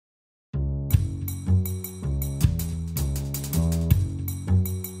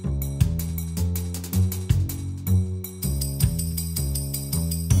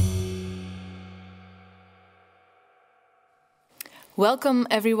Welcome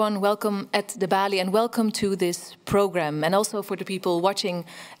everyone, welcome at the Balie and welcome to this program. And also for the people watching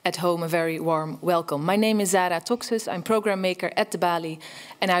at home, a very warm welcome. My name is Zara Toxis, I'm program maker at the Balie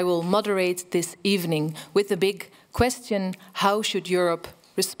and I will moderate this evening with the big question, how should Europe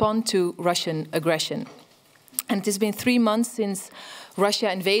respond to Russian aggression? And it has been 3 months since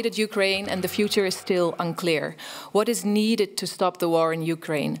Russia invaded Ukraine and the future is still unclear. What is needed to stop the war in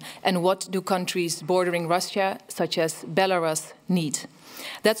Ukraine? And what do countries bordering Russia, such as Belarus, need?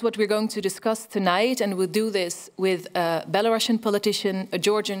 That's what we're going to discuss tonight, and we'll do this with a Belarusian politician, a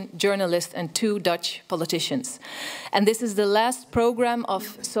Georgian journalist, and 2 Dutch politicians. And this is the last program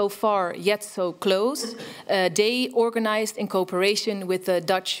of So Far Yet So Close, a day organized in cooperation with the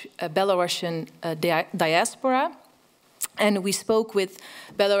Dutch Belarusian diaspora. And we spoke with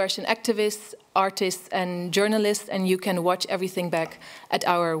Belarusian activists, artists, and journalists, and you can watch everything back at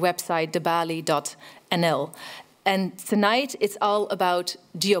our website, thebalie.nl. And tonight it's all about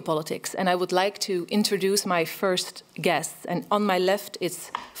geopolitics, and I would like to introduce my first guests. And on my left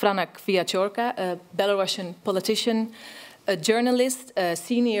it's Franak Viačorka, a Belarusian politician, a journalist, a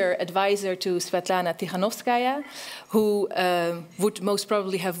senior advisor to Svetlana Tikhanovskaya, who would most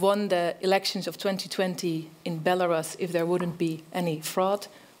probably have won the elections of 2020 in Belarus if there wouldn't be any fraud.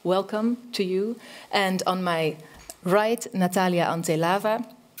 Welcome to you. And on my right, Natalia Antelava,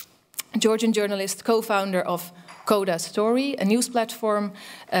 Georgian journalist, co-founder of Codastory, a news platform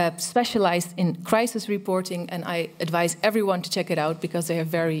specialized in crisis reporting, and I advise everyone to check it out because they have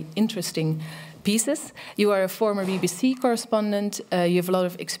very interesting pieces. You are a former BBC correspondent. You have a lot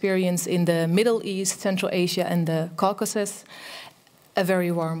of experience in the Middle East, Central Asia, and the Caucasus. A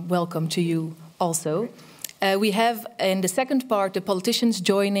very warm welcome to you also. We have in the second part the politicians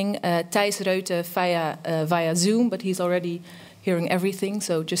joining Thijs Reuten via Zoom, but he's already hearing everything,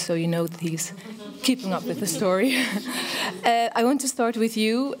 so just so you know that he's keeping up with the story. I want to start with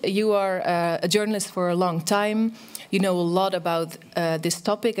you. You are a journalist for a long time. You know a lot about this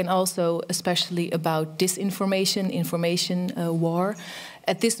topic and also especially about disinformation, information war.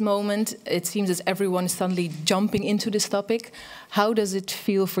 At this moment, it seems as everyone is suddenly jumping into this topic. How does it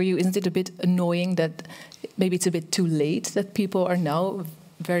feel for you? Isn't it a bit annoying that maybe it's a bit too late that people are now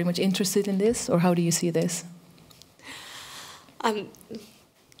very much interested in this? Or how do you see this?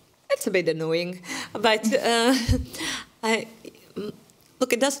 It's a bit annoying, but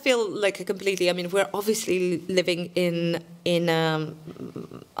look, it does feel like a completely. I mean, we're obviously living in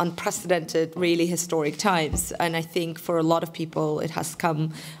unprecedented, really historic times, and I think for a lot of people, it has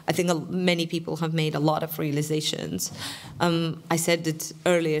come. I think many people have made a lot of realizations. I said it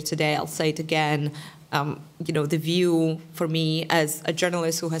earlier today. I'll say it again. You know, the view for me as a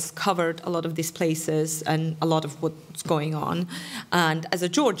journalist who has covered a lot of these places and a lot of what's going on, and as a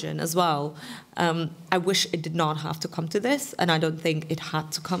Georgian as well, I wish it did not have to come to this, and I don't think it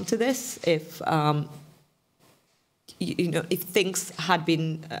had to come to this if, you know, if things had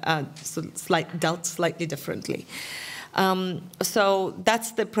been dealt slightly differently. So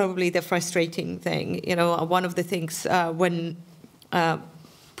that's probably the frustrating thing. You know, one of the things when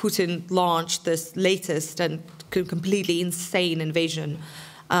Putin launched this latest and completely insane invasion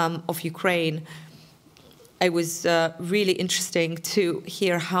of Ukraine, it was really interesting to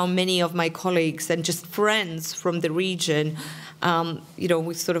hear how many of my colleagues and just friends from the region, you know,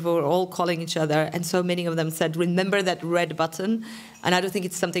 we sort of were all calling each other, and so many of them said, remember that red button? And I don't think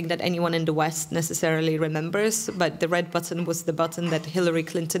it's something that anyone in the West necessarily remembers, but the red button was the button that Hillary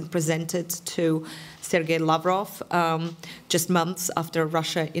Clinton presented to Sergei Lavrov just months after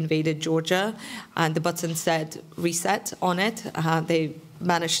Russia invaded Georgia. And the button said reset on it. The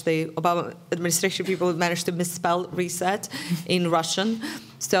Obama administration people managed to misspell reset in Russian.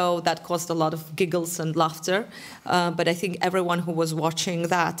 So that caused a lot of giggles and laughter. But I think everyone who was watching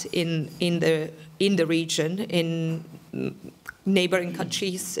that in the region, in neighboring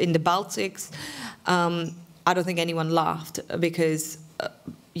countries, in the Baltics, I don't think anyone laughed because,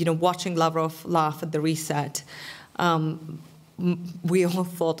 you know, watching Lavrov laugh at the reset, we all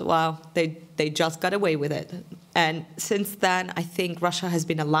thought, wow, they just got away with it. And since then, I think Russia has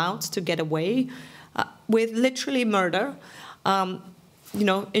been allowed to get away with literally murder, you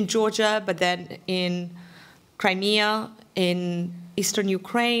know, in Georgia, but then in Crimea, in eastern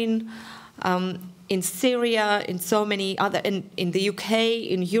Ukraine, in Syria, in so many other, in the UK,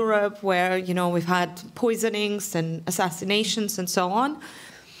 in Europe, where, you know, we've had poisonings and assassinations and so on.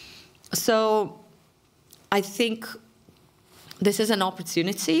 So I think this is an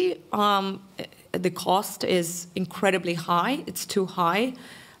opportunity. The cost is incredibly high. It's too high.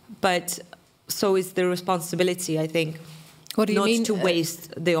 But so is the responsibility, I think. What do you mean? Not to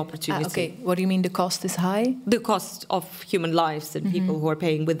waste the opportunity. Okay, what do you mean the cost is high? The cost of human lives and people who are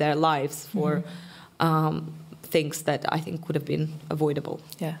paying with their lives for things that I think could have been avoidable.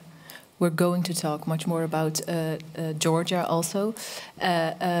 Yeah. We're going to talk much more about Georgia also.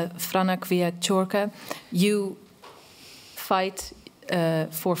 Franak Viačorka, you fight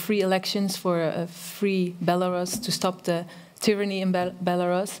for free elections, for a free Belarus, to stop the tyranny in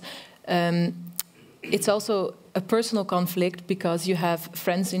Belarus. It's also a personal conflict because you have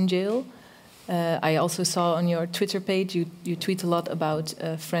friends in jail. I also saw on your Twitter page you tweet a lot about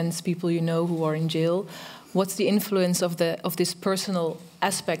friends, people you know who are in jail. What's the influence of this personal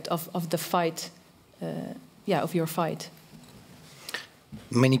aspect of the fight, of your fight?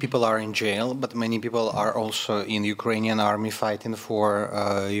 Many people are in jail, but many people are also in Ukrainian army fighting for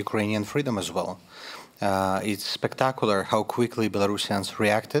Ukrainian freedom as well. It's spectacular how quickly Belarusians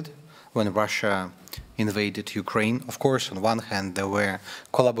reacted when Russia invaded Ukraine. Of course, on one hand, there were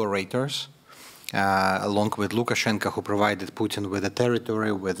collaborators, along with Lukashenko, who provided Putin with a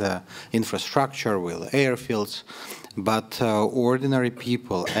territory, with infrastructure, with airfields. But ordinary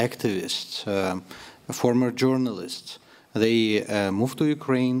people, activists, former journalists, they moved to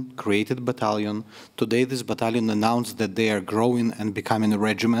Ukraine, created a battalion. Today, this battalion announced that they are growing and becoming a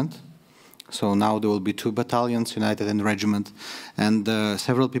regiment. So now there will be 2 battalions united in regiment. And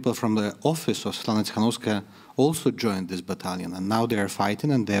several people from the office of Svetlana Tikhanovskaya also joined this battalion. And now they are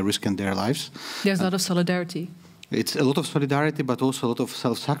fighting and they are risking their lives. There's a lot of solidarity. It's a lot of solidarity, but also a lot of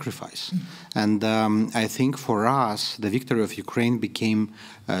self-sacrifice. And I think for us, the victory of Ukraine became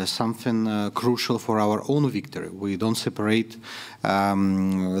something crucial for our own victory. We don't separate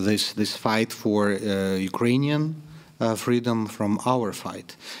this fight for Ukrainian freedom from our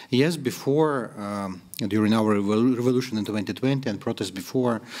fight. Yes, before, during our revolution in 2020 and protests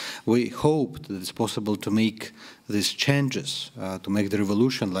before, we hoped that it's possible to make these changes, to make the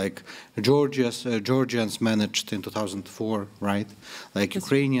revolution like Georgians managed in 2004, right? Like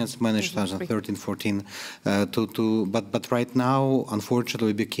Ukrainians managed 2013-14. But right now, unfortunately,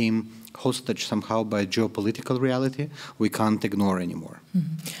 we became hostage somehow by geopolitical reality we can't ignore anymore.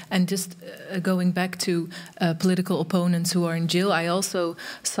 And just going back to political opponents who are in jail, I also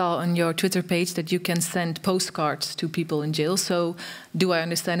saw on your Twitter page that you can send postcards to people in jail. So do I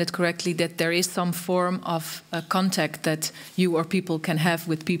understand it correctly that there is some form of contact that you or people can have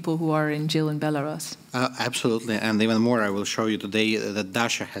with people who are in jail in Belarus? Absolutely, and even more I will show you today that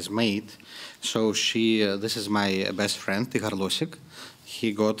Dasha has made. So this is my best friend, Igor Losik.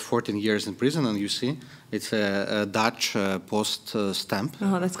 He got 14 years in prison, and you see, it's a Dutch post stamp.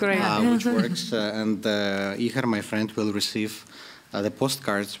 Oh, that's great. Which works. And Igor, my friend, will receive the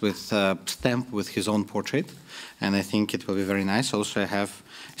postcards with stamp with his own portrait, and I think it will be very nice. Also, I have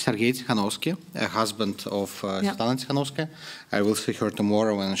Sergei Tikhanovsky, a husband of Svetlana Tikhanovskaya. I will see her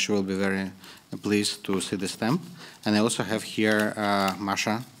tomorrow, and she will be very pleased to see the stamp. And I also have here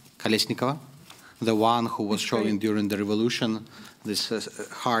Masha Kolesnikova, the one who was showing during the revolution this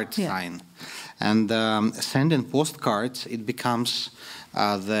heart sign. And sending postcards, it becomes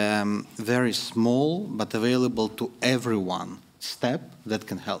the very small but available to everyone step that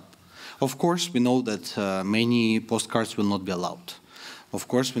can help. Of course, we know that many postcards will not be allowed. Of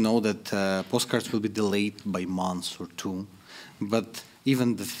course, we know that postcards will be delayed by months or 2. But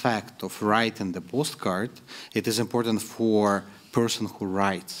even the fact of writing the postcard, it is important for person who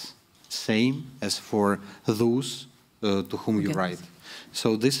writes, same as for those to whom you write.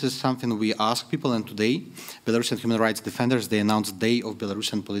 So this is something we ask people, and today, Belarusian human rights defenders, they announced Day of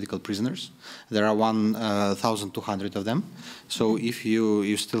Belarusian Political Prisoners. There are 1,200 of them. So if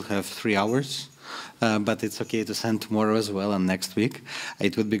you still have 3 hours, but it's okay to send tomorrow as well and next week,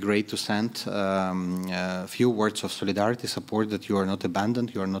 it would be great to send a few words of solidarity, support that you are not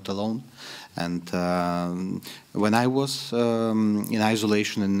abandoned, you are not alone. And when I was in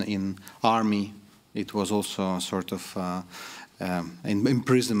isolation in army, it was also sort of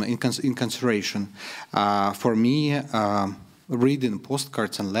imprisonment, incarceration. For me, reading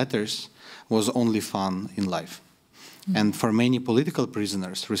postcards and letters was only fun in life. And for many political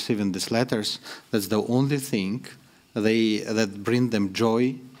prisoners, receiving these letters, that's the only thing that brings them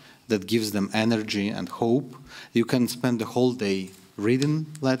joy, that gives them energy and hope. You can spend the whole day reading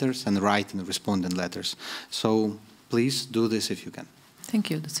letters and writing, responding letters. So please do this if you can. Thank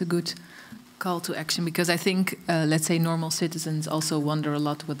you. That's a good call to action, because I think, let's say, normal citizens also wonder a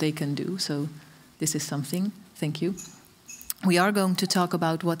lot what they can do. So this is something. Thank you. We are going to talk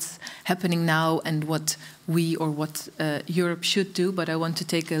about what's happening now and what we or what Europe should do, but I want to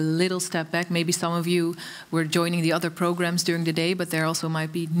take a little step back. Maybe some of you were joining the other programs during the day, but there also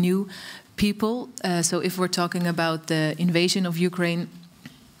might be new people. So if we're talking about the invasion of Ukraine,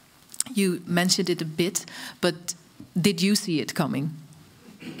 you mentioned it a bit, but did you see it coming?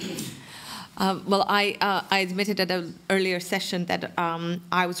 Well, I admitted at an earlier session that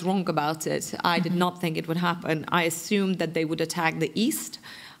I was wrong about it. I did not think it would happen. I assumed that they would attack the east.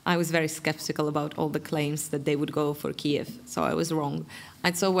 I was very skeptical about all the claims that they would go for Kiev, so I was wrong.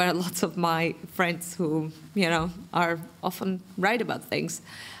 And so were lots of my friends who, you know, are often right about things.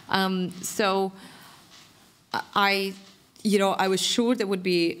 So I was sure there would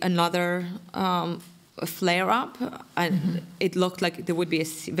be another flare-up, and it looked like there would be a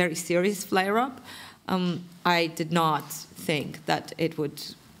very serious flare-up. I did not think that it would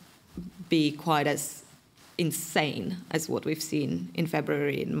be quite as insane as what we've seen in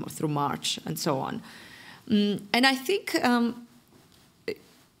February and through March and so on. And I think,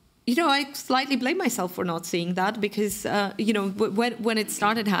 I slightly blame myself for not seeing that because, when it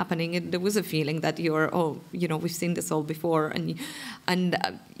started happening, there was a feeling that we've seen this all before. And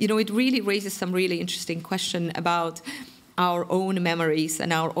it really raises some really interesting question about our own memories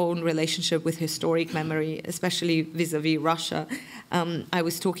and our own relationship with historic memory, especially vis-a-vis Russia. I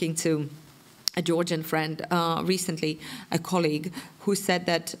was talking to a Georgian friend recently, a colleague, who said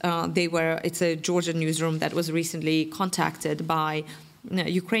that it's a Georgian newsroom that was recently contacted by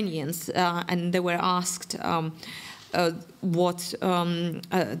Ukrainians, and they were asked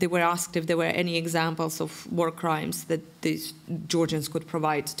they were asked if there were any examples of war crimes that these Georgians could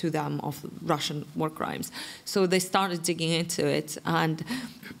provide to them of Russian war crimes. So they started digging into it and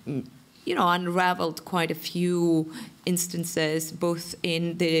unraveled quite a few instances, both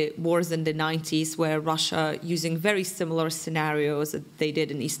in the wars in the 90s, where Russia, using very similar scenarios that they did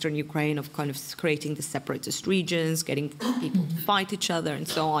in eastern Ukraine, of kind of creating the separatist regions, getting people to fight each other and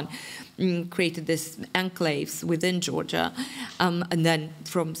so on, created this enclaves within Georgia, and then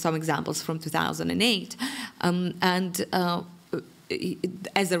from some examples from 2008.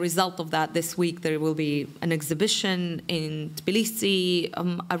 As a result of that, this week there will be an exhibition in Tbilisi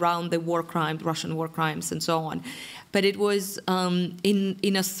around the Russian war crimes and so on. But it was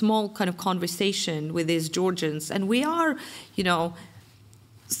in a small kind of conversation with these Georgians. And we are,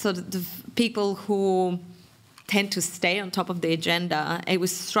 sort of the people who tend to stay on top of the agenda. It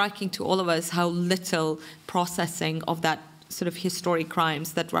was striking to all of us how little processing of that sort of historic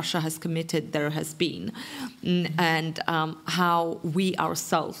crimes that Russia has committed there has been, and how we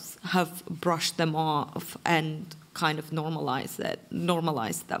ourselves have brushed them off and kind of normalized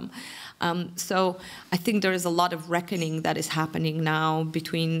them. So I think there is a lot of reckoning that is happening now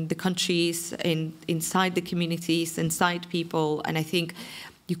between the countries, inside the communities, inside people, and I think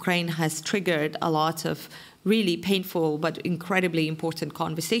Ukraine has triggered a lot of really painful but incredibly important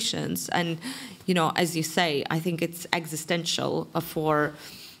conversations. And, as you say, I think it's existential for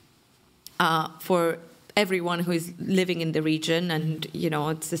everyone who is living in the region. And,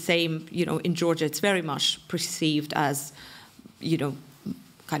 it's the same, in Georgia, it's very much perceived as,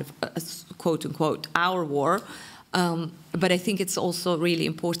 kind of, quote unquote, our war. But I think it's also really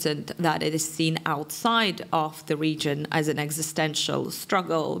important that it is seen outside of the region as an existential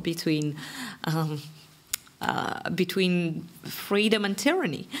struggle between freedom and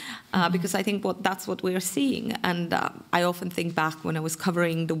tyranny, because I think that's what we're seeing. And I often think back when I was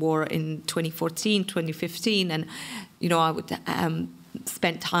covering the war in 2014, 2015, and, I would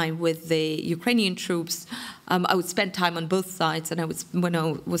spend time with the Ukrainian troops. I would spend time on both sides, and when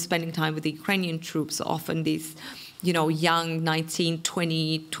I was spending time with the Ukrainian troops, often these, young 19,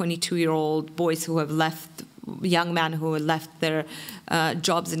 20, 22-year-old boys who have left, young men who had left their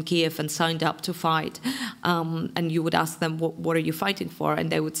jobs in Kiev and signed up to fight. And you would ask them, what are you fighting for?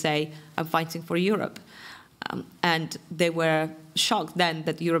 And they would say, I'm fighting for Europe. And they were shocked then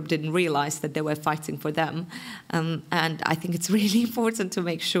that Europe didn't realize that they were fighting for them. And I think it's really important to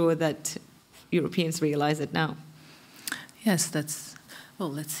make sure that Europeans realize it now. Yes,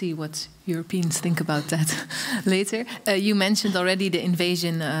 well, let's see what Europeans think about that later. You mentioned already the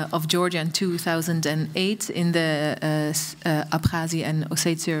invasion of Georgia in 2008 in the Abkhazia and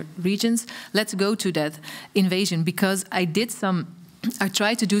Ossetia regions. Let's go to that invasion, because I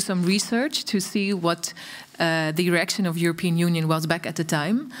tried to do some research to see what the reaction of European Union was back at the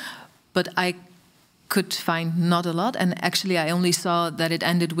time, but I could find not a lot, and actually I only saw that it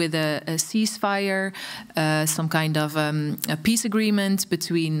ended with a ceasefire, some kind of a peace agreement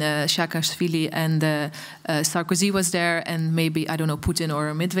between Saakashvili and Sarkozy was there, and maybe, I don't know, Putin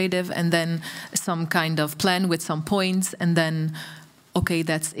or Medvedev, and then some kind of plan with some points, and then, okay,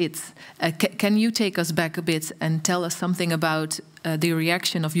 that's it. Can you take us back a bit and tell us something about the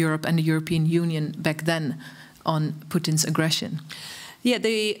reaction of Europe and the European Union back then on Putin's aggression? Yeah,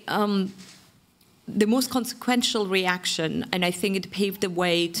 the most consequential reaction, and I think it paved the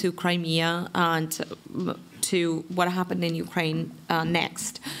way to Crimea and to what happened in Ukraine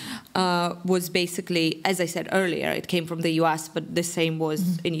next, was basically, as I said earlier, it came from the US, but the same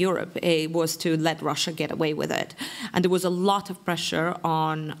was in Europe. It was to let Russia get away with it. And there was a lot of pressure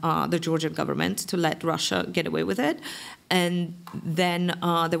on the Georgian government to let Russia get away with it. And then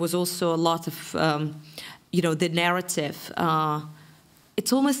there was also a lot of, the narrative.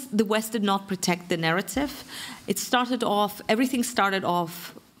 It's almost the West did not protect the narrative. Everything started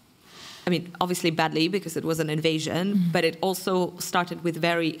off, I mean, obviously badly because it was an invasion, but it also started with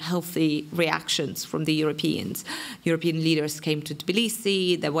very healthy reactions from the Europeans. European leaders came to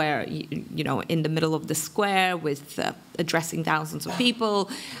Tbilisi. They were, in the middle of the square with addressing thousands of people.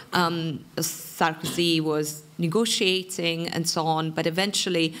 Sarkozy was negotiating and so on, but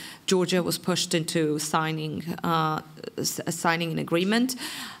eventually Georgia was pushed into signing an agreement.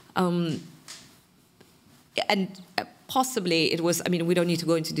 Possibly it was, I mean, we don't need to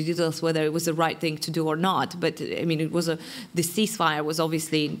go into the details whether it was the right thing to do or not, but I mean, the ceasefire was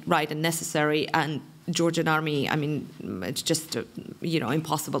obviously right and necessary, and Georgian army, I mean, it's just,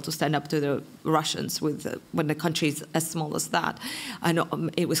 impossible to stand up to the Russians when the country is as small as that. And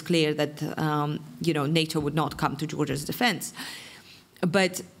it was clear that, NATO would not come to Georgia's defense.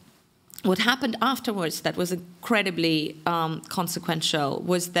 But what happened afterwards that was incredibly consequential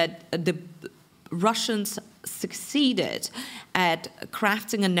was that the Russians succeeded at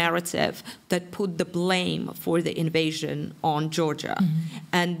crafting a narrative that put the blame for the invasion on Georgia.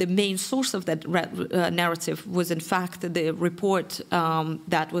 And the main source of that narrative was, in fact, the report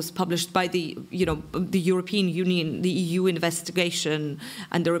that was published by the European Union, the EU investigation,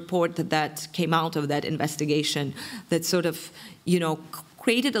 and the report that came out of that investigation that sort of,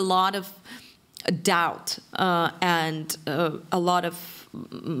 created a lot of doubt and a lot of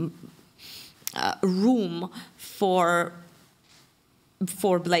room for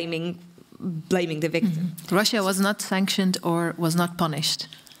blaming the victim. Russia was not sanctioned or was not punished.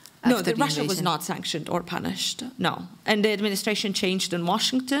 No, Russia was not sanctioned or punished. No, and the administration changed in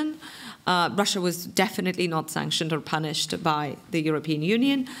Washington. Russia was definitely not sanctioned or punished by the European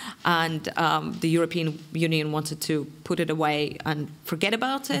Union, and the European Union wanted to put it away and forget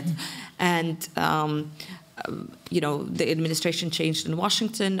about it. And the administration changed in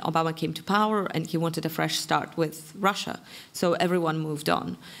Washington, Obama came to power, and he wanted a fresh start with Russia. So everyone moved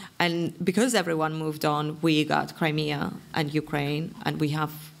on. And because everyone moved on, we got Crimea and Ukraine,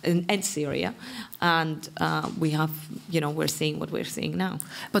 and Syria, and we have, we're seeing what we're seeing now.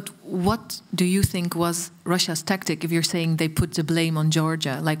 But what do you think was Russia's tactic if you're saying they put the blame on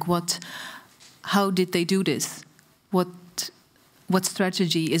Georgia? Like how did they do this? What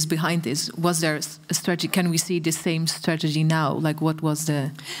strategy is behind this? Was there a strategy? Can we see the same strategy now? Like, what was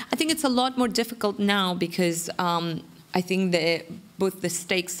the... I think it's a lot more difficult now because I think both the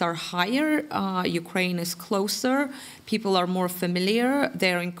stakes are higher. Ukraine is closer. People are more familiar.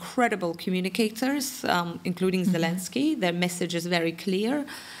 They're incredible communicators, including Zelensky. Their message is very clear.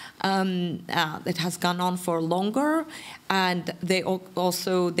 It has gone on for longer, and they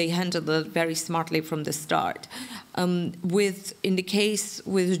handled it very smartly from the start. In the case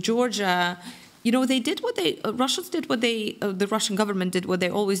with Georgia, they did the Russian government did what they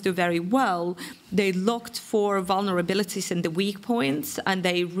always do very well. They looked for vulnerabilities in the weak points, and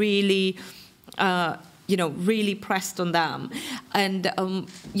they really, really pressed on them. And,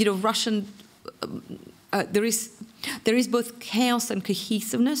 Russian, there is both chaos and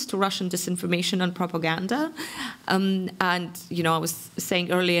cohesiveness to Russian disinformation and propaganda. And, I was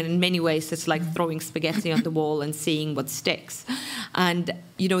saying earlier, in many ways, it's like throwing spaghetti on the wall and seeing what sticks. And,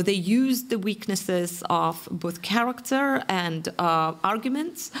 they use the weaknesses of both character and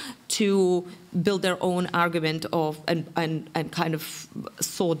arguments to build their own argument and kind of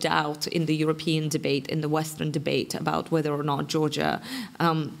sow doubt in the European debate, in the Western debate about whether or not Georgia,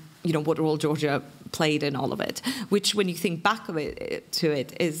 what role Georgia played in all of it, which, when you think back to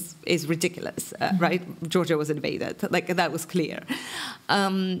it, is ridiculous, right? Georgia was invaded, like that was clear.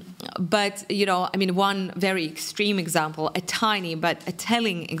 But one very extreme example, a tiny but a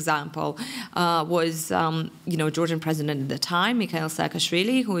telling example, was Georgian president at the time, Mikhail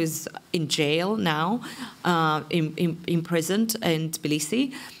Saakashvili, who is in jail now, imprisoned in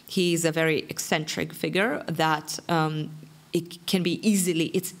Tbilisi. He's a very eccentric figure that.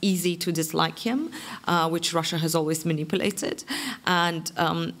 It's easy to dislike him, which Russia has always manipulated. And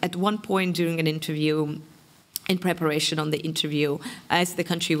at one point during an interview, in preparation on the interview, as the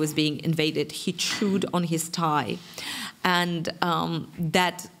country was being invaded, he chewed on his tie. And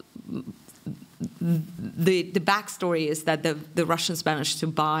the backstory is that the Russians managed to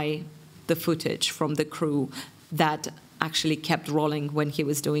buy the footage from the crew that actually kept rolling when he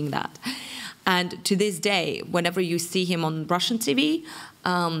was doing that. And to this day, whenever you see him on Russian TV,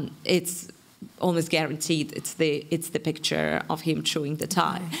 it's almost guaranteed it's the picture of him chewing the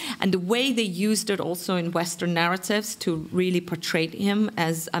tie. And the way they used it also in Western narratives to really portray him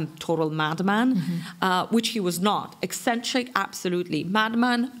as a total madman, which he was not. Eccentric, absolutely.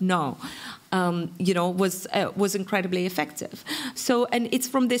 Madman, no. You know, was incredibly effective. So, and it's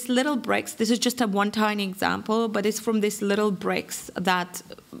from these little bricks. This is just a one tiny example, but it's from these little bricks that,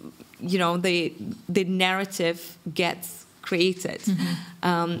 you know, the narrative gets created.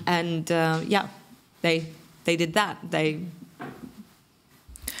 Yeah, they did that.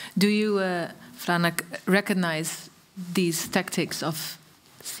 Do you, Franak, recognize these tactics of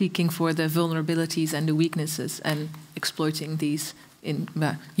seeking for the vulnerabilities and the weaknesses and exploiting these, in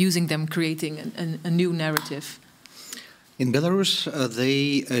using them, creating a new narrative? In Belarus,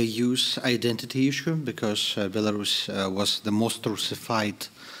 they use identity issue because Belarus was the most Russified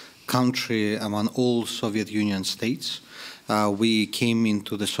country among all Soviet Union states. We came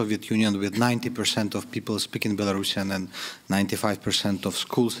into the Soviet Union with 90% of people speaking Belarusian and 95% of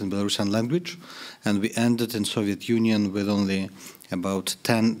schools in Belarusian language. And we ended in Soviet Union with only about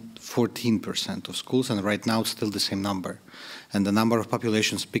 14% of schools, and right now it's still the same number. And the number of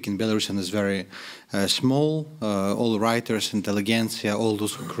population speaking Belarusian is very small. All writers, intelligentsia, all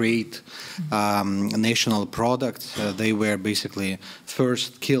those who create national products, they were basically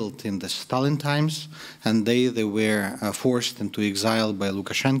first killed in the Stalin times, and they were forced into exile by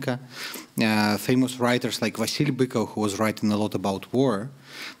Lukashenko. Famous writers like Vasily Bykov, who was writing a lot about war,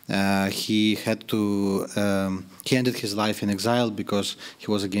 he ended his life in exile because he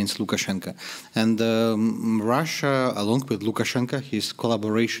was against Lukashenko. And Russia, along with Lukashenko, his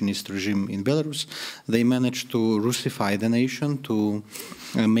collaborationist regime in Belarus, they managed to Russify the nation, to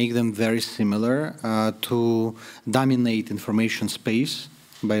make them very similar, to dominate information space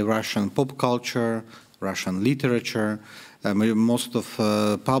by Russian pop culture, Russian literature. Most of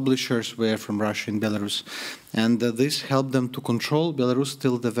publishers were from Russia in Belarus, and this helped them to control Belarus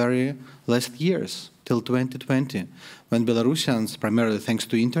till the very last years, till 2020, when Belarusians, primarily thanks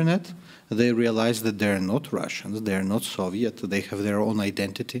to internet, they realized that they're not Russians, they're not Soviet, they have their own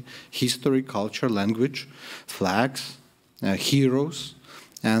identity, history, culture, language, flags, heroes.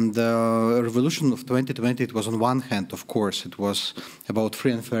 And the revolution of 2020, it was on one hand, of course, it was about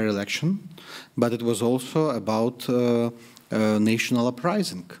free and fair election, but it was also about national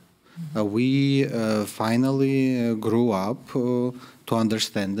uprising. We finally grew up to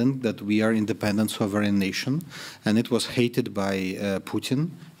understanding that we are independent sovereign nation, and it was hated by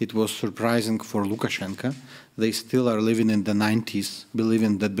Putin. It was surprising for Lukashenko. They still are living in the 90s,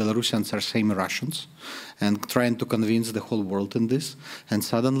 believing that Belarusians are same Russians, and trying to convince the whole world in this, and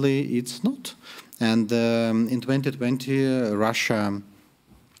suddenly it's not. And in 2020, Russia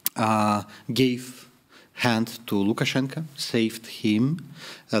gave hand to Lukashenko, saved him.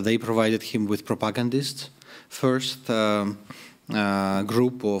 They provided him with propagandists. First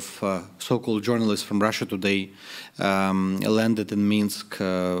group of so-called journalists from Russia Today landed in Minsk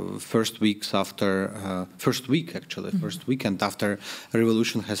first weekend after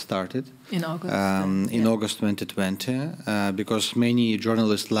revolution has started. In August. In August 2020, because many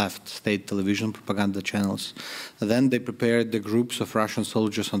journalists left state television propaganda channels. Then they prepared the groups of Russian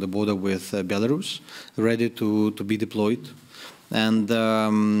soldiers on the border with Belarus, ready to be deployed. And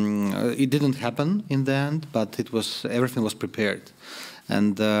it didn't happen in the end, but everything was prepared.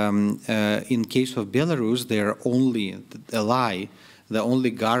 And in case of Belarus, their only ally, the only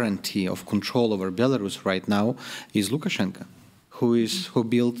guarantee of control over Belarus right now is Lukashenko, who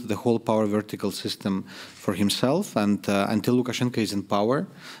built the whole power vertical system for himself. And until Lukashenko is in power,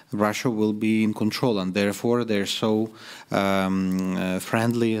 Russia will be in control, and therefore they're so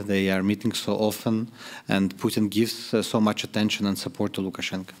friendly, they are meeting so often, and Putin gives so much attention and support to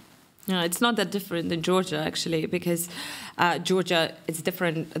Lukashenko. No, it's not that different in Georgia, actually, because Georgia is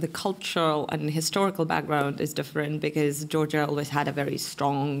different. The cultural and historical background is different because Georgia always had a very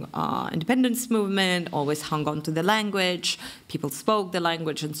strong independence movement, always hung on to the language, people spoke the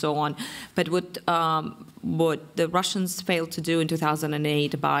language and so on. But what the Russians failed to do in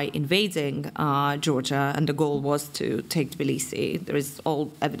 2008 by invading Georgia, and the goal was to take Tbilisi, there is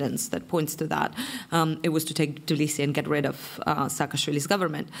all evidence that points to that, it was to take Tbilisi and get rid of Saakashvili's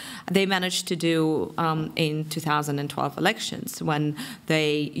government. They managed to do in 2012 elections when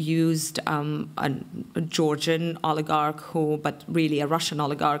they used a Georgian oligarch but really a Russian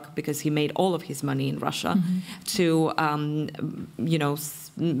oligarch because he made all of his money in Russia, to,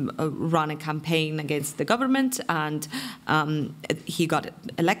 run a campaign against the government, and he got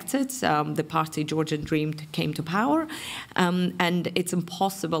elected. The party Georgian Dream came to power, and it's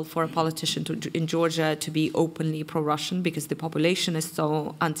impossible for a politician in Georgia to be openly pro-Russian because the population is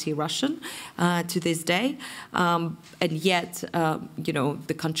so anti-Russian to this day, and yet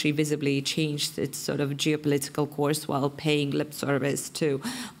the country visibly changed its sort of geopolitical course while paying lip service to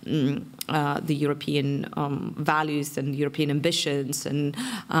the European values and European ambitions and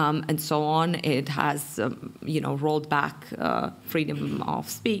so on. It has rolled back freedom of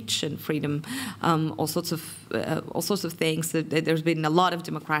speech and freedom, all sorts of things. There's been a lot of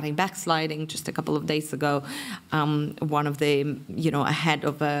democratic backsliding. Just a couple of days ago, one of the a head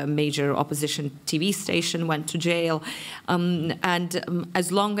of a major opposition TV station went to jail, and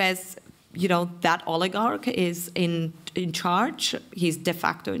as long as that oligarch is in charge, he's de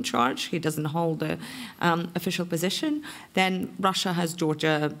facto in charge, he doesn't hold a official position, then Russia has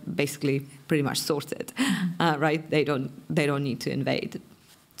Georgia basically pretty much sorted, right? They don't need to invade.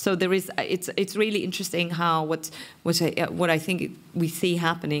 So there is, it's really interesting how what I think we see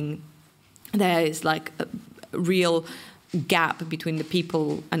happening there is like a real gap between the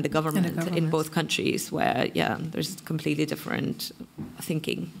people and the government in both countries, where there's completely different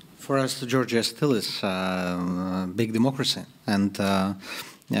thinking. For us, Georgia still is a big democracy, and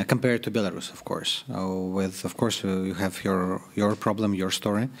compared to Belarus, of course. Of course, you have your problem, your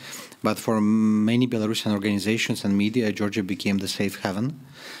story, but for many Belarusian organizations and media, Georgia became the safe haven.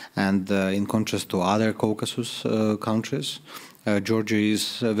 And in contrast to other Caucasus countries, Georgia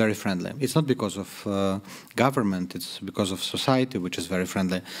is very friendly. It's not because of government, it's because of society, which is very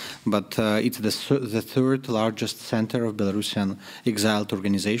friendly. But it's the third largest center of Belarusian exiled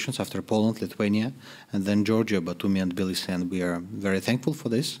organizations after Poland, Lithuania, and then Georgia, Batumi and Tbilisi, and we are very thankful for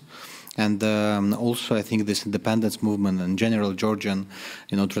this. And also, I think this independence movement and general Georgian,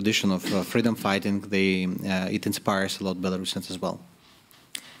 tradition of freedom fighting, it inspires a lot Belarusians as well.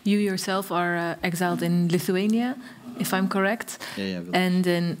 You yourself are exiled in Lithuania, if I'm correct. Yeah. And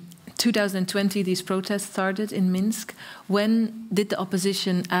in 2020, these protests started in Minsk. When did the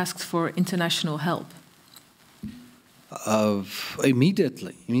opposition ask for international help?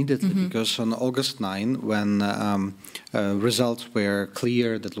 Immediately, because on August 9, when results were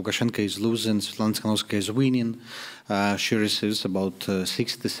clear that Lukashenko is losing, Svetlana Tikhanovskaya is winning, she receives about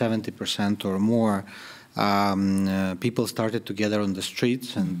 60–70% or more. People started to gather on the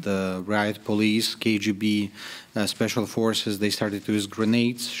streets, and riot police, KGB, special forces, they started to use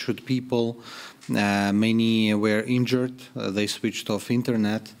grenades, shoot people. Many were injured. They switched off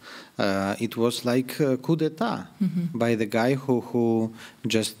internet. It was like a coup d'etat by the guy who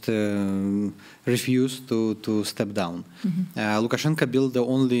just refused to step down. Lukashenko built the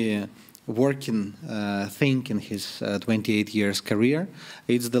only working thing in his 28 years career.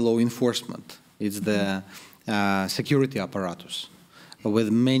 It's the law enforcement. It's the security apparatus,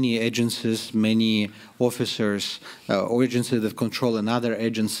 with many agencies, many officers, or agencies that control another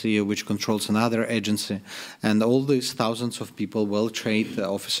agency, which controls another agency. And all these thousands of people, well-trained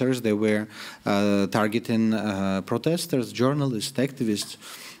officers, they were targeting protesters, journalists, activists.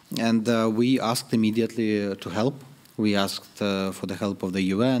 And we asked immediately to help. We asked for the help of the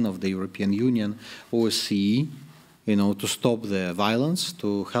UN, of the European Union, OSCE, to stop the violence,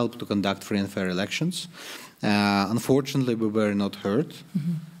 to help to conduct free and fair elections. Unfortunately, we were not heard.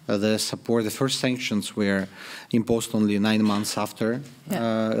 The first sanctions were imposed only 9 months after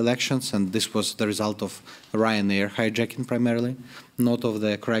elections, and this was the result of Ryanair hijacking primarily, not of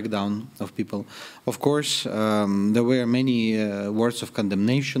the crackdown of people. Of course, there were many words of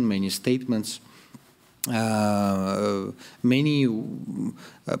condemnation, many statements, many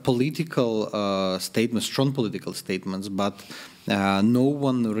political statements, strong political statements, but no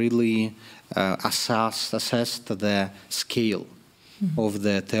one really assessed the scale of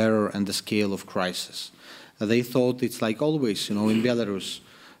the terror and the scale of crisis. They thought it's like always, in Belarus,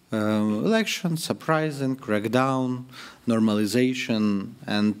 election, surprising, crackdown, normalization,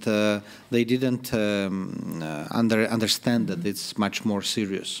 and they didn't understand that it's much more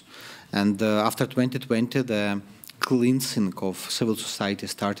serious. And after 2020, the cleansing of civil society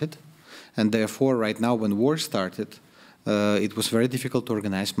started, and therefore, right now, when war started, it was very difficult to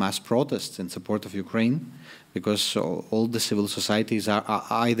organize mass protests in support of Ukraine, because all the civil societies are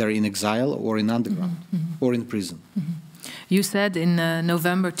either in exile or in underground or in prison. You said in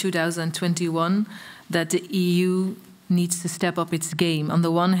November 2021 that the EU needs to step up its game. On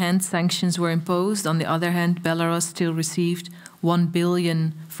the one hand, sanctions were imposed. On the other hand, Belarus still received 1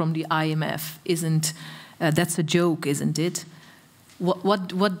 billion from the IMF. That's a joke, isn't it?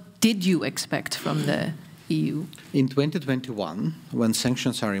 What did you expect from the EU? In 2021, when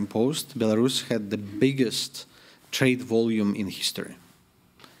sanctions are imposed, Belarus had the biggest trade volume in history.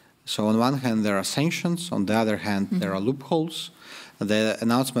 So on one hand, there are sanctions. On the other hand, there are loopholes. The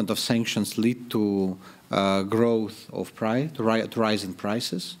announcement of sanctions lead to growth of price, to rise in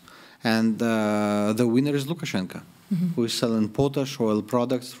prices. And the winner is Lukashenko, who is selling potash oil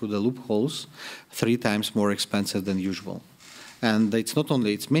products through the loopholes 3 times more expensive than usual. And it's not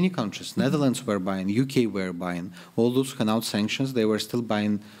only, it's many countries. Netherlands were buying, UK were buying. All those who announced sanctions, they were still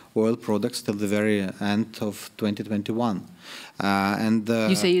buying oil products till the very end of 2021.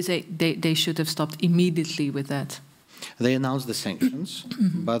 You say they should have stopped immediately with that. They announced the sanctions,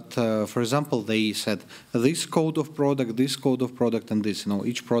 but for example, they said this code of product, and this. You know,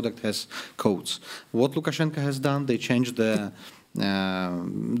 each product has codes. What Lukashenko has done, they changed the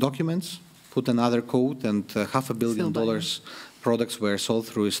documents, put another code, and $500 million products were sold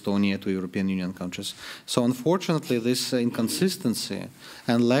through Estonia to European Union countries. So unfortunately, this inconsistency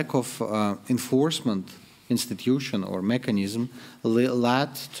and lack of enforcement institution or mechanism led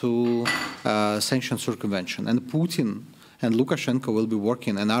to sanction circumvention. And Putin and Lukashenko will be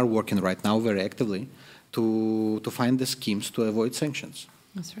working and are working right now very actively to find the schemes to avoid sanctions.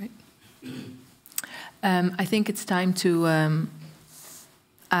 That's right. I think it's time to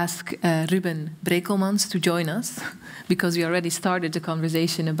ask Ruben Brekelmans to join us, because we already started the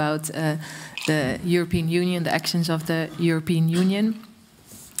conversation about the European Union, the actions of the European Union.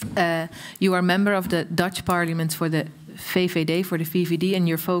 You are a member of the Dutch Parliament for the PvdA, for the VVD, and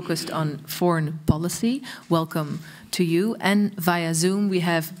you're focused on foreign policy. Welcome to you. And via Zoom, we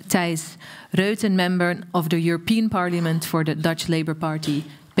have Thijs, Reuten, member of the European Parliament for the Dutch Labour Party,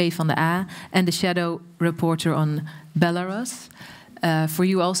 PvdA, and the shadow reporter on Belarus. For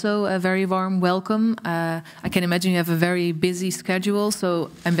you also, a very warm welcome. I can imagine you have a very busy schedule,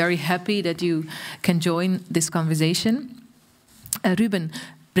 so I'm very happy that you can join this conversation. Ruben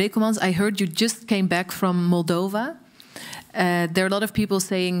Brekelmans, I heard you just came back from Moldova. There are a lot of people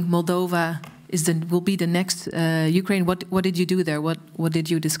saying Moldova will be the next Ukraine. What did you do there? What did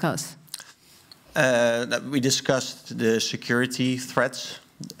you discuss? We discussed the security threats.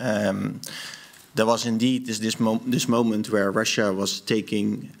 There was indeed this moment where Russia was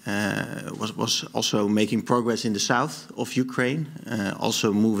was also making progress in the south of Ukraine,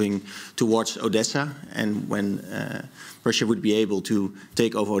 also moving towards Odessa. And when Russia would be able to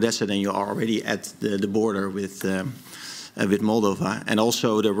take over Odessa, then you're already at the border with Moldova. And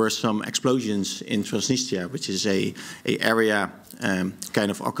also there were some explosions in Transnistria, which is a area kind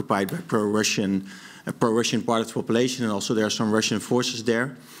of occupied by pro-Russian part of the population, and also there are some Russian forces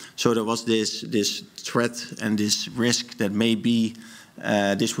there. So there was this threat and this risk that maybe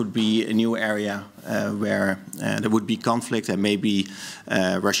this would be a new area where there would be conflict, and maybe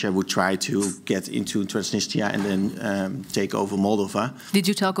Russia would try to get into Transnistria and then take over Moldova. Did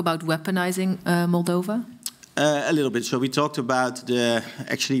you talk about weaponizing Moldova? A little bit. So we talked about the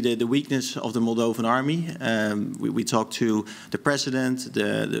weakness of the Moldovan army. We talked to the president,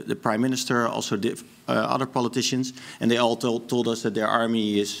 the prime minister, also other politicians, and they all told us that their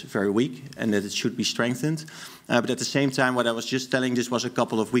army is very weak and that it should be strengthened. But at the same time, what I was just telling, this was a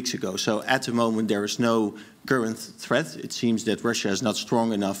couple of weeks ago. So at the moment, there is no current threat. It seems that Russia is not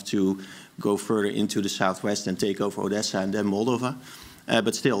strong enough to go further into the southwest and take over Odessa and then Moldova.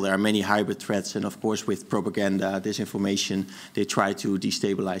 But still, there are many hybrid threats, and of course, with propaganda, disinformation, they try to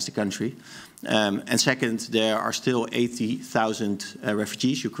destabilize the country. And second, there are still 80,000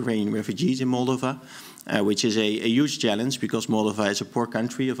 refugees, Ukrainian refugees in Moldova, which is a huge challenge because Moldova is a poor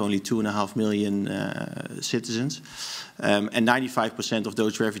country of only 2.5 million citizens. And 95% of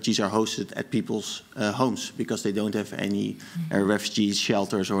those refugees are hosted at people's homes because they don't have any refugee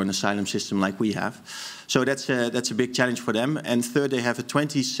shelters or an asylum system like we have. So that's a big challenge for them. And third, they have a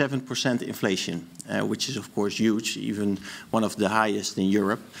 27% inflation, which is of course huge, even one of the highest in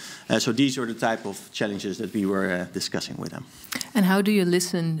Europe. So these are the type of challenges that we were discussing with them. And how do you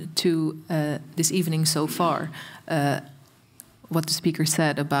listen to this evening so far? What the speaker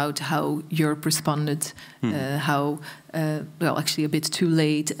said about how Europe responded, how, well, actually a bit too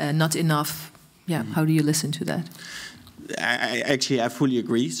late, not enough. Yeah, how do you listen to that? I fully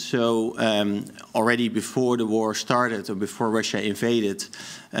agree. So already before the war started, or before Russia invaded,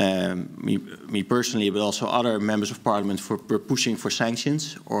 me personally, but also other members of parliament were pushing for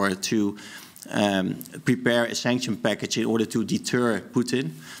sanctions or to prepare a sanction package in order to deter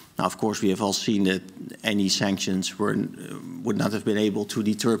Putin. Now, of course, we have all seen that any sanctions would not have been able to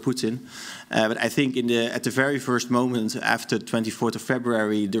deter Putin. But I think at the very first moment after 24th of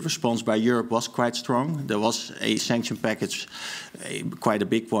February, the response by Europe was quite strong. There was a sanction package, quite a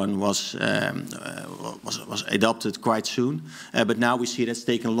big one, was adopted quite soon. But now we see that's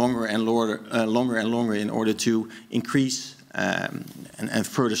taken longer and longer in order to increase and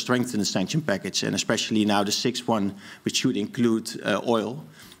further strengthen the sanction package, and especially now the sixth one, which should include oil.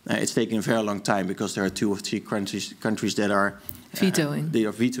 It's taken a very long time because there are 2 or 3 countries that are vetoing,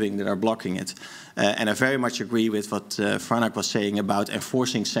 that are blocking it. And I very much agree with what Franak was saying about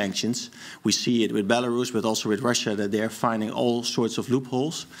enforcing sanctions. We see it with Belarus, but also with Russia, that they're finding all sorts of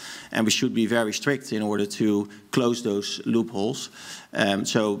loopholes. And we should be very strict in order to close those loopholes.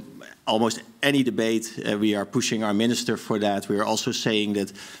 So almost any debate, we are pushing our minister for that. We are also saying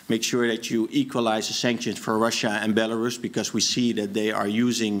that make sure that you equalize the sanctions for Russia and Belarus, because we see that they are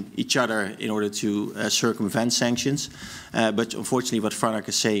using each other in order to circumvent sanctions. But unfortunately, what Franak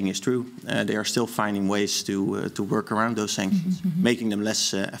is saying is true. They are still finding ways to work around those sanctions, making them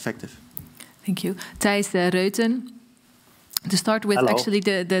less effective. Thank you. Thijs, Reuten, to start with, Hello. actually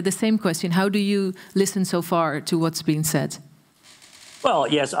the same question. How do you listen so far to what's been said? Well,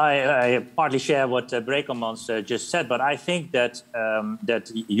 yes, I partly share what Brekelmans just said, but I think that that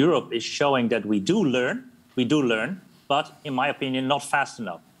Europe is showing that we do learn, but in my opinion, not fast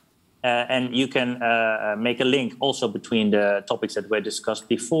enough. And you can make a link also between the topics that were discussed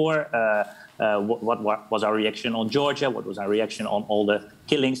before. What was our reaction on Georgia? What was our reaction on all the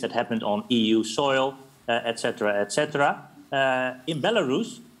killings that happened on EU soil, etc., etc. In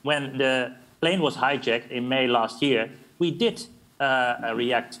Belarus, when the plane was hijacked in May last year, we did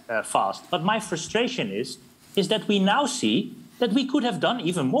react fast. But my frustration is that we now see that we could have done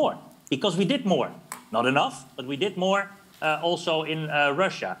even more, because we did more. Not enough, but we did more also in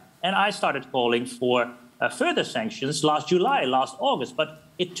Russia. And I started calling for further sanctions last July, last August, but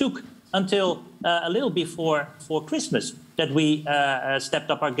it took until a little before Christmas that we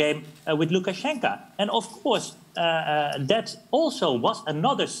stepped up our game with Lukashenko. And of course, that also was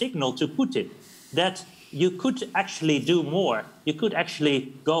another signal to Putin that you could actually do more. You could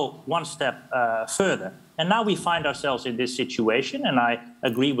actually go one step further. And now we find ourselves in this situation, and I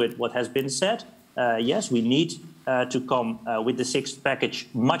agree with what has been said. Yes, we need to come with the sixth package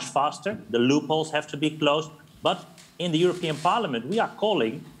much faster. The loopholes have to be closed. But in the European Parliament, we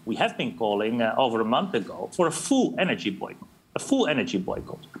have been calling over a month ago for a full energy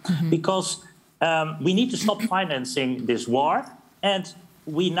boycott. Because we need to stop financing this war, and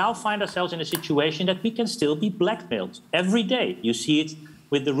we now find ourselves in a situation that we can still be blackmailed every day. You see it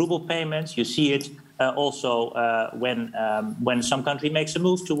with the ruble payments. You see it also when some country makes a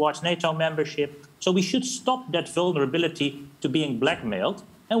move towards NATO membership. So we should stop that vulnerability to being blackmailed.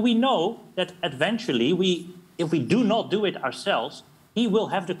 And we know that eventually, if we do not do it ourselves, he will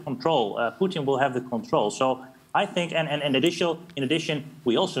have the control. Putin will have the control. So I think, and in addition,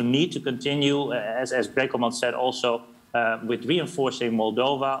 we also need to continue, as Brekelmans said, also with reinforcing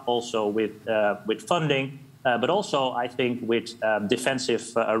Moldova, also with funding, but also I think with defensive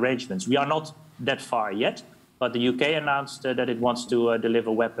arrangements. We are not that far yet, but the UK announced that it wants to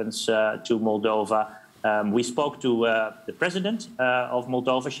deliver weapons to Moldova. We spoke to the president of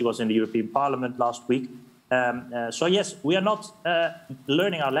Moldova. She was in the European Parliament last week. So yes, we are not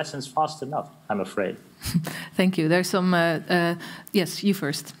learning our lessons fast enough, I'm afraid. Thank you. There's some... yes, you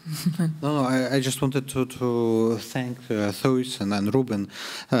first. No, I just wanted to thank Thijs and Ruben,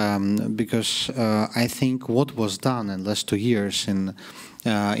 because I think what was done in the last 2 years in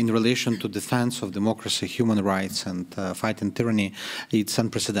relation to defense of democracy, human rights, and fighting tyranny, it's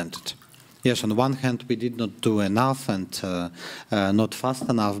unprecedented. Yes, on the one hand, we did not do enough and not fast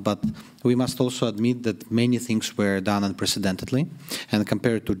enough, but we must also admit that many things were done unprecedentedly. And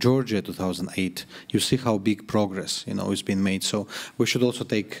compared to Georgia 2008, you see how big progress, is being made. So we should also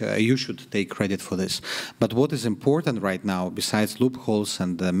you should take credit for this. But what is important right now, besides loopholes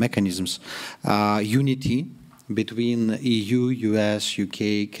and mechanisms, unity between EU, US,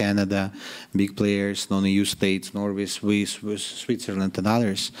 UK, Canada, big players, non-EU states, Norway, Switzerland, and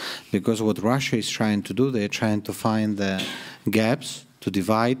others. Because what Russia is trying to do, they're trying to find the gaps to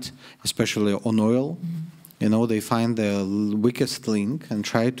divide, especially on oil. They find the weakest link and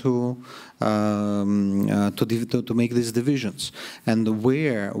try to make these divisions. And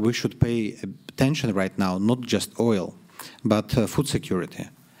where we should pay attention right now, not just oil, but food security,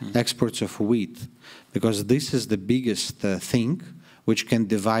 exports of wheat. Because this is the biggest thing which can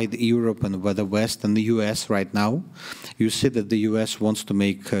divide Europe and the West and the US right now. You see that the US wants to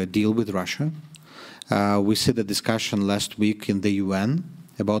make a deal with Russia. We see the discussion last week in the UN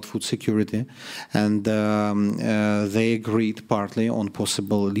about food security, and they agreed partly on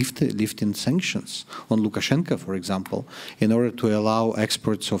possible lifting sanctions on Lukashenko, for example, in order to allow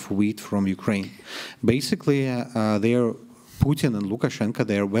exports of wheat from Ukraine. Basically, Putin and Lukashenko,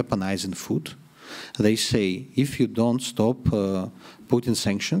 they are weaponizing food. They say, if you don't stop Putin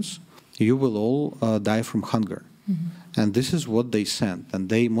sanctions, you will all die from hunger. Mm-hmm. And this is what they sent. And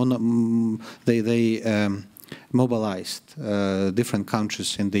they mobilized different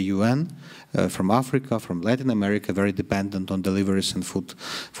countries in the UN, from Africa, from Latin America, very dependent on deliveries and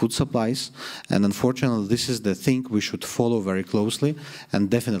food supplies. And unfortunately, this is the thing we should follow very closely. And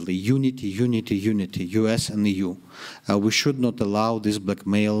definitely, unity, unity, unity, US and EU. We should not allow this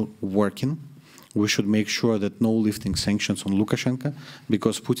blackmail working. We should make sure that no lifting sanctions on Lukashenko,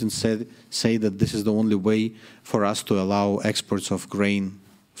 because Putin say that this is the only way for us to allow exports of grain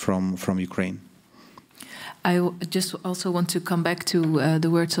from Ukraine. I just also want to come back to the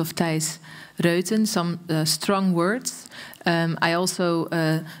words of Thijs Reuten, some strong words. I also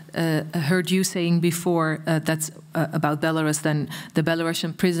heard you saying before that's about Belarus, then the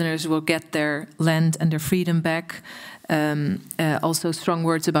Belarusian prisoners will get their land and their freedom back. Also strong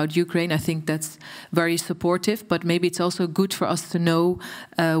words about Ukraine. I think that's very supportive, but maybe it's also good for us to know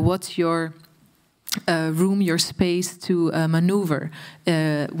what's your room, your space to maneuver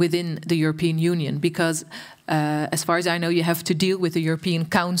within the European Union, because as far as I know, you have to deal with the European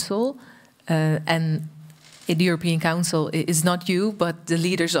Council, and the European Council is not you, but the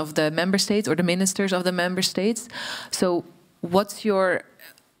leaders of the member states or the ministers of the member states. So what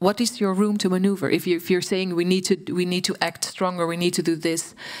is your room to maneuver? If you're saying we need to act stronger, we need to do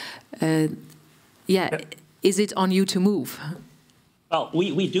this, is it on you to move? Well,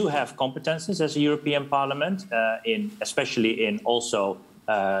 we do have competences as a European Parliament, especially in also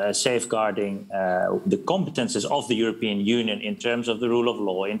safeguarding the competences of the European Union in terms of the rule of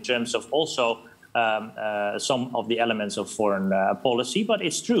law, in terms of also some of the elements of foreign policy. But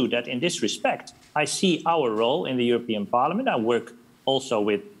it's true that in this respect, I see our role in the European Parliament. I work also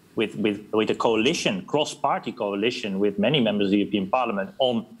with a coalition, cross-party coalition, with many members of the European Parliament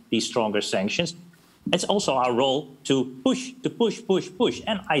on these stronger sanctions. It's also our role to push.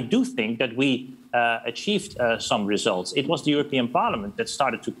 And I do think that we achieved some results. It was the European Parliament that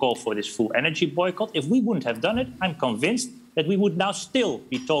started to call for this full energy boycott. If we wouldn't have done it, I'm convinced that we would now still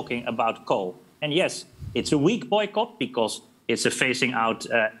be talking about coal. And yes, it's a weak boycott because it's a phasing out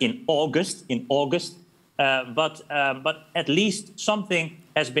in August. But at least something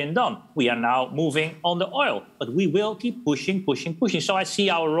has been done. We are now moving on the oil, but we will keep pushing. So I see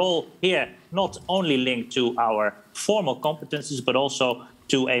our role here not only linked to our formal competences, but also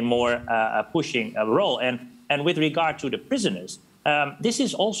to a more pushing role. And with regard to the prisoners, this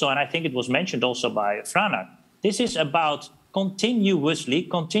is also, and I think it was mentioned also by Franak, this is about continuously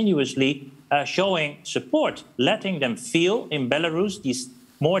showing support, letting them feel in Belarus, these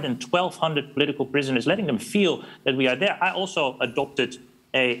more than 1,200 political prisoners, letting them feel that we are there. I also adopted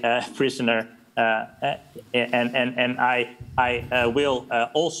a prisoner, and I will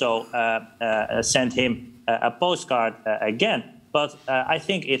also send him a postcard again. But I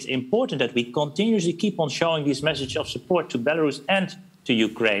think it's important that we continuously keep on showing these messages of support to Belarus and to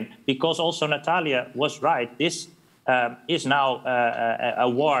Ukraine, because also Natalia was right. This is now a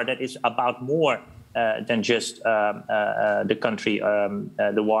war that is about more than just the country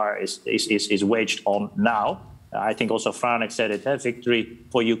the war is waged on now. I think also Franak said it, victory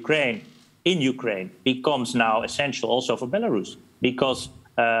for Ukraine in Ukraine becomes now essential also for Belarus, because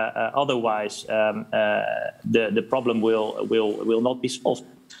otherwise the problem will not be solved.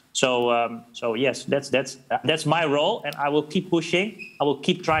 So yes, that's my role, and I will keep pushing. I will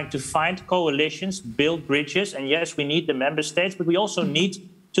keep trying to find coalitions, build bridges, and yes, we need the member states, but we also need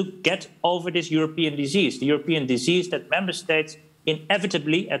to get over this European disease, the European disease that member states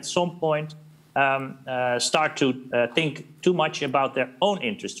inevitably at some point start to think too much about their own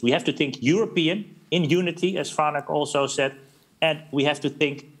interests. We have to think European in unity, as Franak also said, and we have to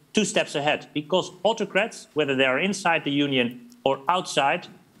think 2 steps ahead, because autocrats, whether they are inside the Union or outside,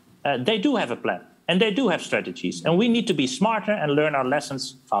 they do have a plan and they do have strategies, and we need to be smarter and learn our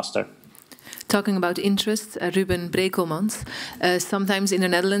lessons faster. Talking about interests, Ruben Brekelmans, sometimes in the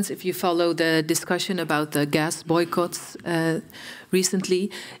Netherlands, if you follow the discussion about the gas boycotts recently,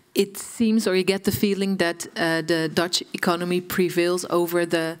 it seems, or you get the feeling that the Dutch economy prevails over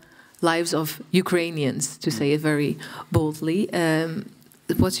the lives of Ukrainians, to say it very boldly.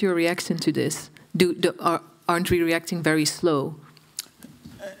 What's your reaction to this? Aren't we reacting very slow?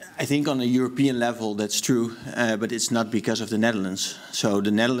 I think on a European level that's true, but it's not because of the Netherlands. So the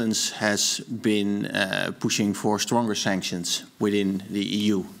Netherlands has been pushing for stronger sanctions within the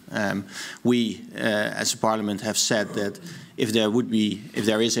EU. We, as a parliament, have said that if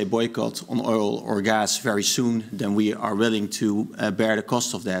there is a boycott on oil or gas very soon, then we are willing to bear the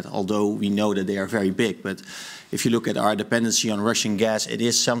cost of that, although we know that they are very big. But if you look at our dependency on Russian gas, it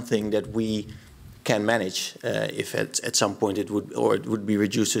is something that we can manage if at some point it would be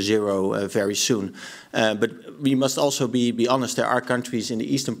reduced to zero very soon. But we must also be honest. There are countries in the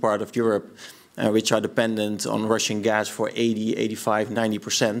eastern part of Europe which are dependent on Russian gas for 80, 85,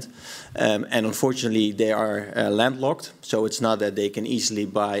 90%. And unfortunately, they are landlocked. So it's not that they can easily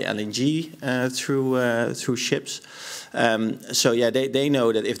buy LNG through ships. So yeah, they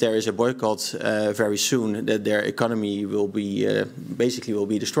know that if there is a boycott very soon, that their economy will be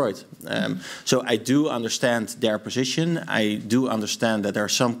basically destroyed. So I do understand their position. I do understand that there are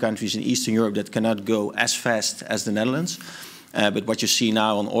some countries in Eastern Europe that cannot go as fast as the Netherlands. But what you see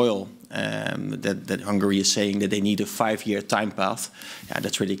now on oil, that Hungary is saying that they need a 5-year time path, yeah,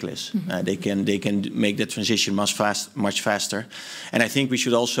 that's ridiculous. They can make that transition much faster. And I think we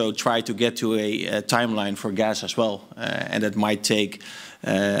should also try to get to a timeline for gas as well. And that might take,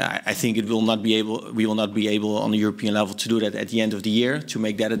 I think we will not be able on the European level to do that at the end of the year, to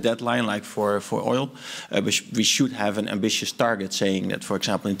make that a deadline like for oil. But we should have an ambitious target saying that, for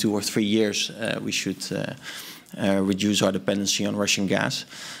example, in 2 or 3 years, we should reduce our dependency on Russian gas.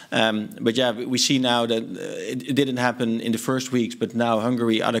 But yeah, we see now that it didn't happen in the first weeks, but now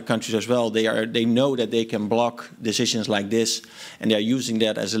Hungary, other countries as well, they know that they can block decisions like this, and they're using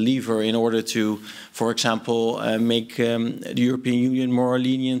that as a lever in order to, for example, make the European Union more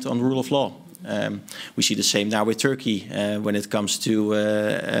lenient on rule of law. We see the same now with Turkey when it comes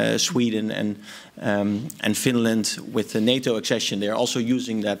to Sweden and Finland with the NATO accession. They're also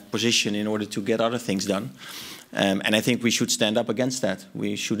using that position in order to get other things done. And I think we should stand up against that.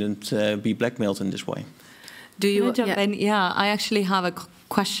 We shouldn't be blackmailed in this way. Do you? Yeah, I actually have a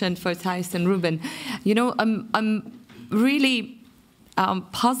question for Thijs and Ruben. You know, I'm really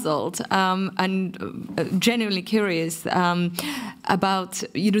puzzled and genuinely curious about,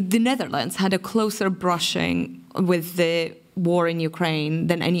 you know, the Netherlands had a closer brushing with the war in Ukraine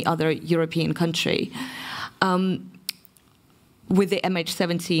than any other European country. With the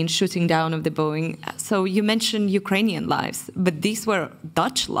MH17 shooting down of the Boeing. So you mentioned Ukrainian lives, but these were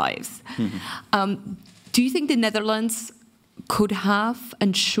Dutch lives. Do you think the Netherlands could have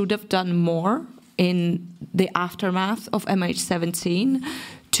and should have done more in the aftermath of MH17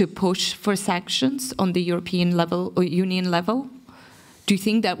 to push for sanctions on the European level or Union level? Do you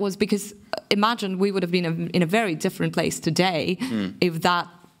think that was because, imagine we would have been in a very different place today if that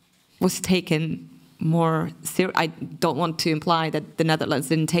was taken more serious. I don't want to imply that the Netherlands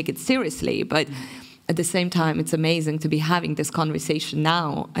didn't take it seriously, but at the same time, it's amazing to be having this conversation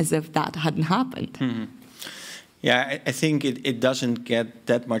now as if that hadn't happened. Yeah, I think it doesn't get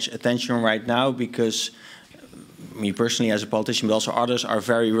that much attention right now because me personally as a politician, but also others are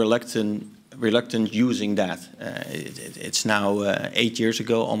very reluctant using that. It's now 8 years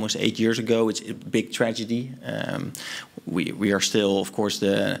ago, almost 8 years ago. It's a big tragedy. We are still, of course,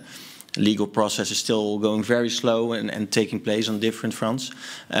 the legal process is still going very slow and taking place on different fronts.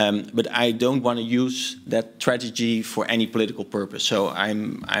 But I don't want to use that tragedy for any political purpose. So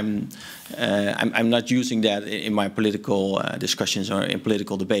I'm not using that in my political discussions or in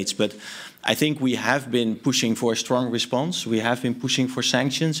political debates. But I think we have been pushing for a strong response. We have been pushing for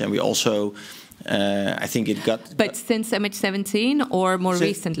sanctions, and we also, I think it got. But since MH17 or more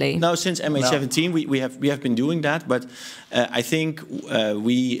recently? No, since MH17 we have been doing that. But I think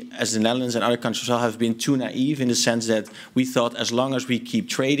we, as the Netherlands and other countries, all have been too naive in the sense that we thought as long as we keep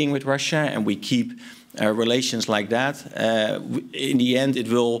trading with Russia and we keep relations like that, in the end it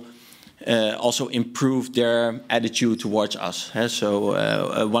will. Also improve their attitude towards us. So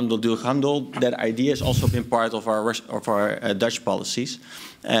wandel durch handel, that idea has also been part of our Dutch policies.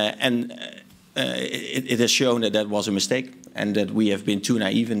 And it has shown that that was a mistake and that we have been too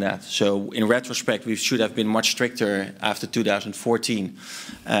naive in that. So in retrospect, we should have been much stricter after 2014.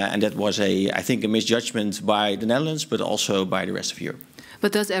 And that was, I think, a misjudgment by the Netherlands, but also by the rest of Europe.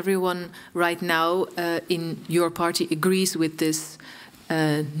 But does everyone right now in your party agrees with this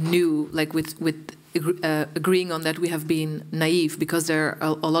new, like with agreeing on that we have been naive, because there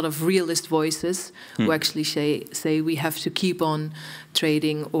are a lot of realist voices who actually say we have to keep on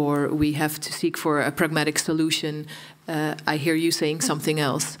trading or we have to seek for a pragmatic solution. I hear you saying something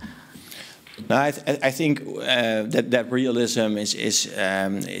else. No, I think that realism is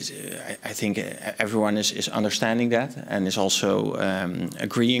I think everyone is understanding that and is also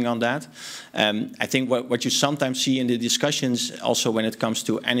agreeing on that. I think what you sometimes see in the discussions, also when it comes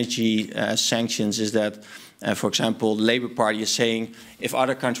to energy sanctions, is that, for example, the Labour Party is saying, if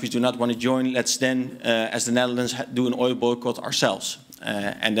other countries do not want to join, let's then, as the Netherlands, do an oil boycott ourselves.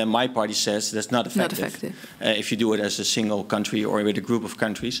 And then my party says that's not effective, if you do it as a single country or with a group of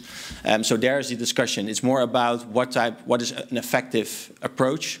countries. So there is the discussion. It's more about what is an effective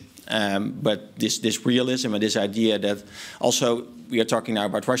approach. But this realism and this idea that also we are talking now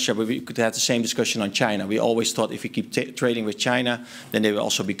about Russia, but we could have the same discussion on China. We always thought if we keep trading with China, then they will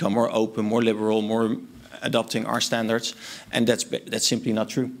also become more open, more liberal, more adopting our standards, and that's simply not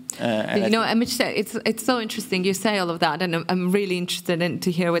true. You know, it's so interesting you say all of that, and I'm really interested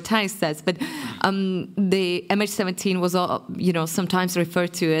to hear what Thijs says. But the MH17 was, you know, sometimes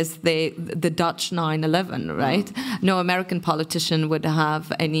referred to as the Dutch 9/11, right? No American politician would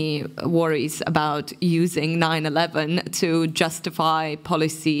have any worries about using 9/11 to justify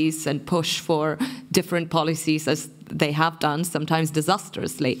policies and push for different policies, as they have done, sometimes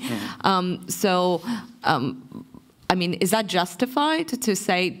disastrously. I mean, is that justified to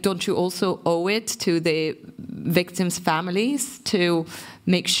say, don't you also owe it to the victims' families to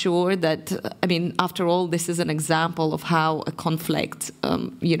make sure that, I mean, after all, this is an example of how a conflict,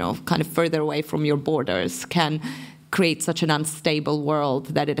 you know, kind of further away from your borders can create such an unstable world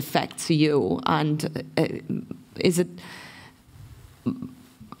that it affects you? And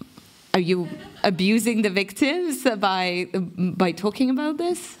are you abusing the victims by talking about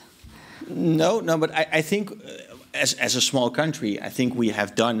this? No, but I think as a small country, I think we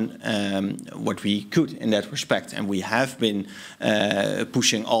have done what we could in that respect, and we have been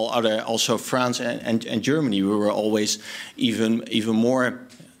pushing also France and Germany. We were always even more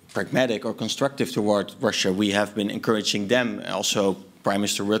pragmatic or constructive toward Russia. We have been encouraging them, also Prime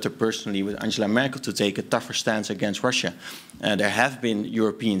Minister Rutte personally with Angela Merkel, to take a tougher stance against Russia. There have been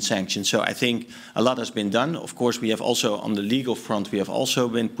European sanctions, so I think a lot has been done. Of course, we have also, on the legal front, we have also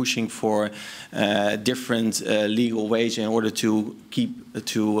been pushing for different legal ways in order to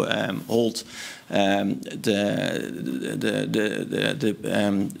hold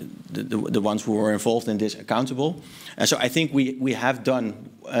the ones who were involved in this accountable. So I think we have done,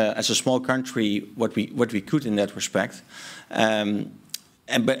 as a small country, what we could in that respect.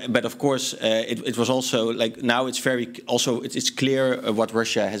 But of course, it was also like, now it's it's clear what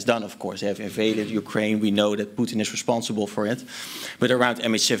Russia has done. Of course, they have invaded Ukraine. We know that Putin is responsible for it. But around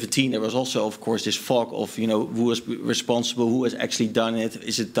MH17, there was also, of course, this fog of, you know, who is responsible, who has actually done it.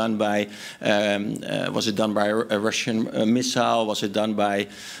 Is it done by? Was it done by a Russian missile? Was it done by,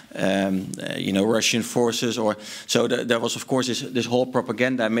 you know, Russian forces? Or so there was, of course, this whole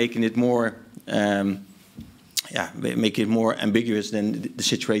propaganda making it more. Make it more ambiguous than the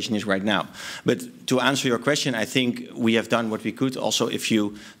situation is right now. But to answer your question, I think we have done what we could. Also, if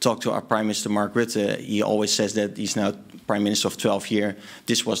you talk to our Prime Minister Mark Rutte, he always says that he's now Prime Minister of 12 years.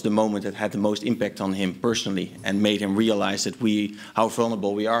 This was the moment that had the most impact on him personally and made him realize that how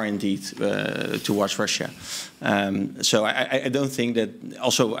vulnerable we are indeed towards Russia. So I don't think that.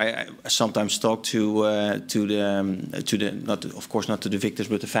 Also, I sometimes talk to of course not to the victims,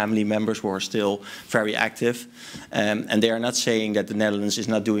 but the family members who are still very active, and they are not saying that the Netherlands is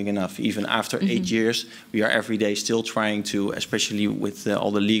not doing enough. Even after 8 years, we are every day still trying to, especially with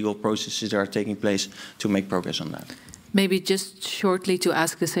all the legal processes that are taking place, to make progress on that. Maybe just shortly to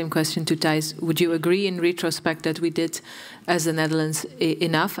ask the same question to Thijs, would you agree in retrospect that we did, as the Netherlands,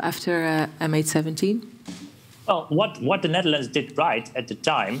 enough after MH17? Well, what the Netherlands did right at the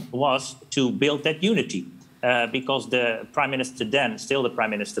time was to build that unity. Because the Prime Minister then, still the Prime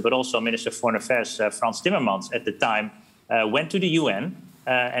Minister, but also Minister of Foreign Affairs, Frans Timmermans, at the time, went to the UN.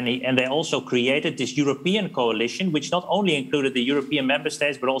 And they also created this European coalition, which not only included the European member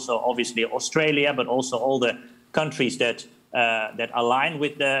states, but also obviously Australia, but also all the countries that align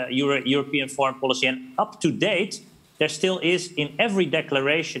with the European foreign policy. And up to date, there still is, in every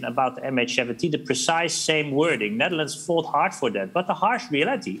declaration about the MH17, the precise same wording. Netherlands fought hard for that. But the harsh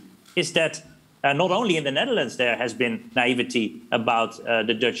reality is that not only in the Netherlands there has been naivety about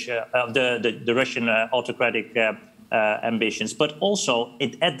the Russian autocratic ambitions, but also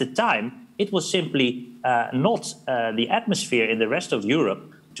at the time it was simply not the atmosphere in the rest of Europe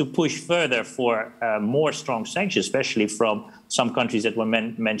to push further for more strong sanctions, especially from some countries that were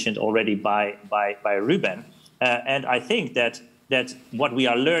mentioned already by Ruben. And I think that what we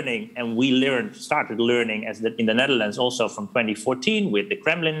are learning, and we started learning in the Netherlands also from 2014 with the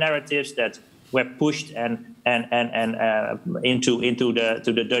Kremlin narratives, that were pushed and into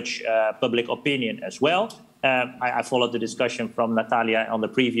the Dutch public opinion as well. I followed the discussion from Natalia on the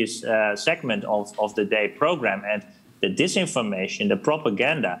previous segment of the day program, and the disinformation, the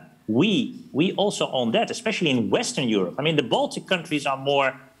propaganda. We also on that, especially in Western Europe. I mean, the Baltic countries are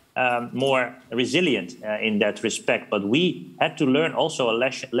more resilient in that respect, but we had to learn also a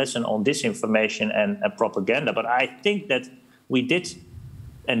lesson on disinformation and propaganda. But I think that we did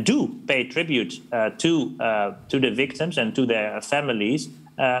and do pay tribute to the victims and to their families.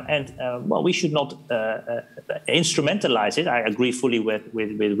 Well, we should not instrumentalize it. I agree fully with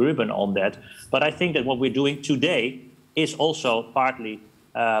Ruben on that. But I think that what we're doing today is also partly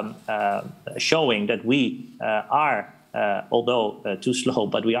showing that we are, although too slow,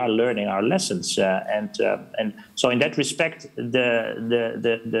 but we are learning our lessons. And so in that respect,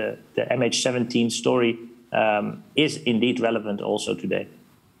 the MH17 story is indeed relevant also today.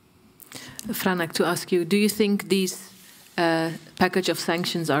 Franak, to ask you, do you think these package of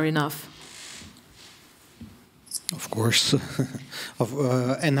sanctions are enough? Of course,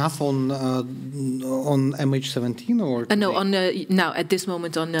 enough on MH17 or no, on now at this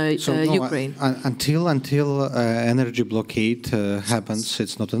moment on Ukraine. Until energy blockade happens,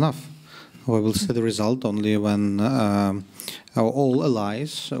 it's not enough. We will see the result only when all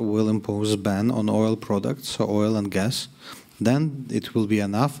allies will impose a ban on oil products, oil and gas. Then it will be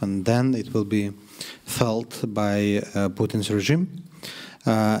enough, and then it will be felt by Putin's regime.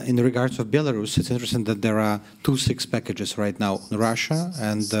 In regards of Belarus, it's interesting that there are 2 6 packages right now, Russia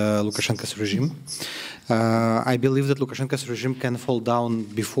and Lukashenko's regime. I believe that Lukashenko's regime can fall down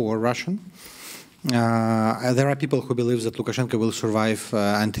before Russian. There are people who believe that Lukashenko will survive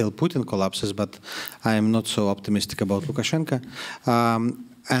until Putin collapses, but I am not so optimistic about Lukashenko.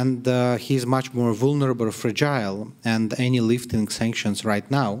 And he's much more vulnerable, fragile, and any lifting sanctions right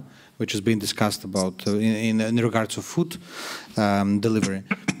now, which is being discussed about in regards of food delivery,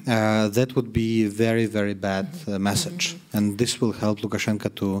 that would be a very, very bad message. And this will help Lukashenko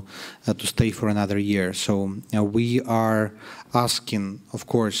to stay for another year. So we are asking, of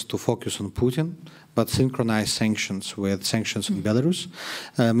course, to focus on Putin, but synchronize sanctions with sanctions in Belarus,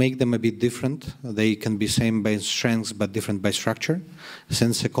 make them a bit different. They can be same by strengths, but different by structure.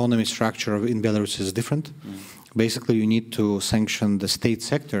 Since economy structure in Belarus is different, basically you need to sanction the state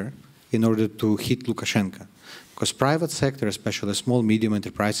sector in order to hit Lukashenko. Because private sector, especially small, medium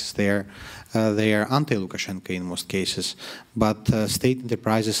enterprises, they are anti-Lukashenko in most cases. But state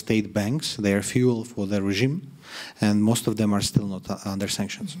enterprises, state banks, they are fuel for the regime, and most of them are still not under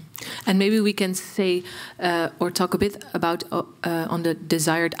sanctions. And maybe we can say or talk a bit about on the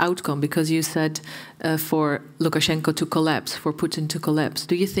desired outcome, because you said for Lukashenko to collapse, for Putin to collapse.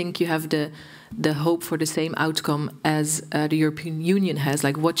 Do you think you have the hope for the same outcome as the European Union has?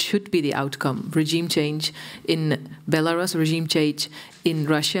 Like, what should be the outcome? Regime change in Belarus, regime change in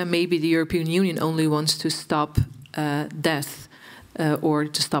Russia? Maybe the European Union only wants to stop death or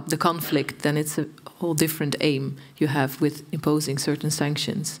to stop the conflict. Then it's a whole different aim you have with imposing certain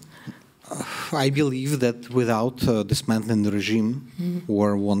sanctions. I believe that without dismantling the regime,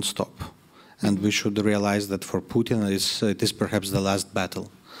 war won't stop. And we should realize that for Putin, it is perhaps the last battle.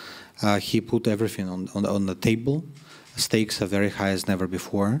 He put everything on the table. Stakes are very high as never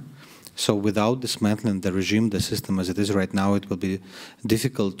before. So without dismantling the regime, the system as it is right now, it will be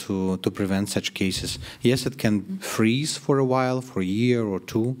difficult to prevent such cases. Yes, it can freeze for a while, for a year or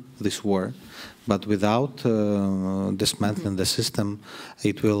two, this war. But without dismantling the system,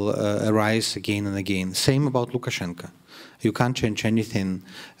 it will arise again and again. Same about Lukashenko. You can't change anything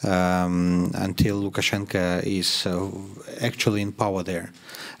until Lukashenko is actually in power there.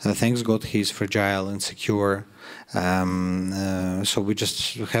 Thanks God he's fragile and secure. So we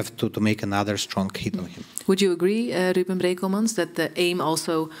just have to make another strong hit on him. Would you agree, Ruben Brekelmans, that the aim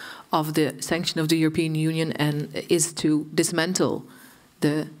also of the sanction of the European Union is to dismantle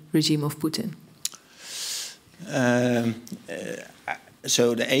the regime of Putin?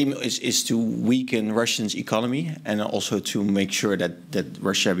 So the aim is to weaken Russia's economy and also to make sure that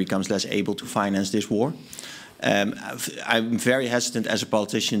Russia becomes less able to finance this war. I'm very hesitant as a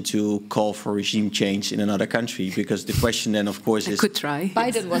politician to call for regime change in another country, because the question then, of course, is... I could try.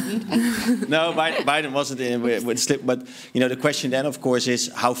 Biden wasn't. No, Biden wasn't with slip. But the question then, of course,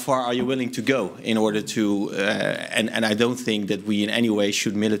 is how far are you willing to go in order to... and I don't think that we in any way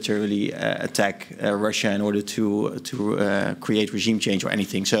should militarily attack Russia in order to create regime change or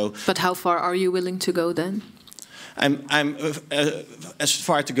anything. So. But how far are you willing to go then? I'm as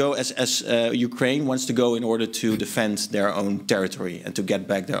far to go as Ukraine wants to go in order to defend their own territory and to get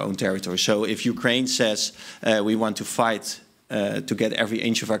back their own territory. So if Ukraine says we want to fight to get every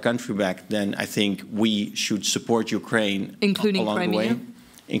inch of our country back, then I think we should support Ukraine including along Crimea. the way.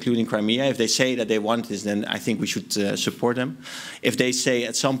 Including Crimea. If they say that they want this, then I think we should support them. If they say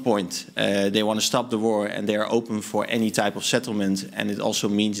at some point they want to stop the war and they are open for any type of settlement, and it also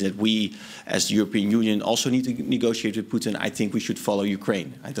means that we, as the European Union, also need to negotiate with Putin, I think we should follow Ukraine.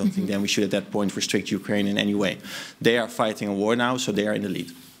 I don't think then we should at that point restrict Ukraine in any way. They are fighting a war now, so they are in the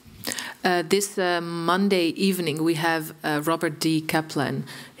lead. This Monday evening, we have Robert D. Kaplan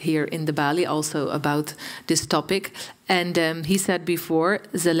here in the Balie also about this topic. And he said before,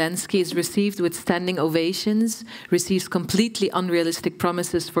 Zelensky is received with standing ovations, receives completely unrealistic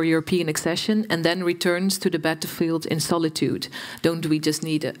promises for European accession, and then returns to the battlefield in solitude. Don't we just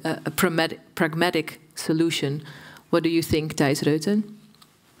need a pragmatic solution? What do you think, Thijs Reuten?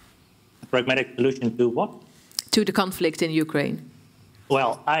 A pragmatic solution to what? To the conflict in Ukraine.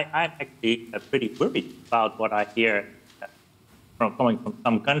 Well, I'm actually pretty worried about what I hear coming from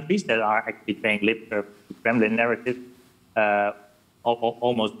some countries that are actually paying lip service to Kremlin narrative,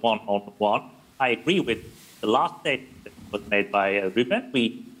 almost one-on-one. I agree with the last statement that was made by Ruben.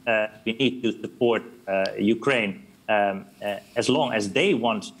 We need to support Ukraine as long as they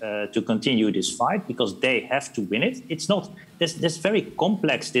want to continue this fight, because they have to win it. It's not this very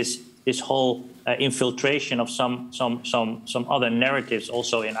complex, this whole infiltration of some other narratives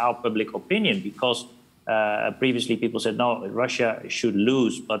also in our public opinion, because previously people said, no, Russia should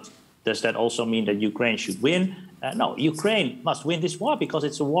lose, but does that also mean that Ukraine should win? No, Ukraine must win this war because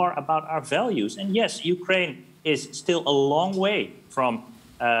it's a war about our values. And yes, Ukraine is still a long way from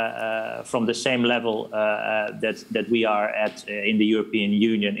the same level that we are at in the European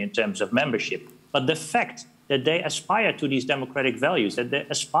Union in terms of membership. But the fact that they aspire to these democratic values, that they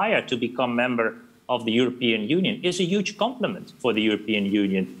aspire to become member of the European Union, is a huge compliment for the European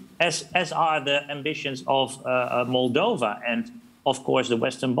Union, as are the ambitions of Moldova and, of course, the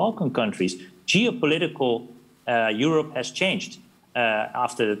Western Balkan countries. Geopolitical Europe has changed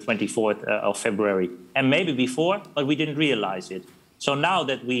after the 24th of February, and maybe before, but we didn't realize it. So now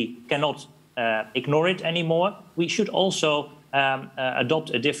that we cannot ignore it anymore, we should also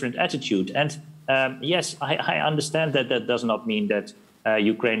adopt a different attitude. And yes, I understand that that does not mean that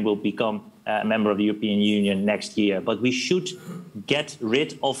Ukraine will become a member of the European Union next year, but we should get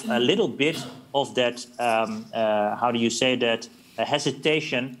rid of a little bit of that, how do you say that,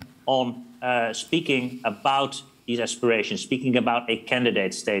 hesitation on speaking about these aspirations, speaking about a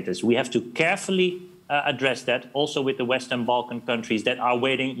candidate status. We have to carefully address that also with the Western Balkan countries that are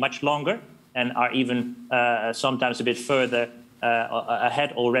waiting much longer and are even sometimes a bit further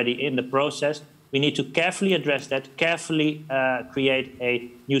ahead already in the process. We need to carefully address that, carefully create a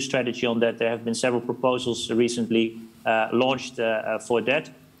new strategy on that. There have been several proposals recently launched for that.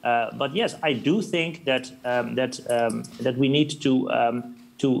 But yes, I do think that that we need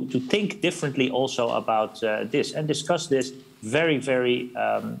to think differently also about this and discuss this very, very,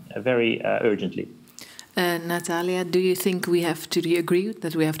 very urgently. Natalia, do you think do you agree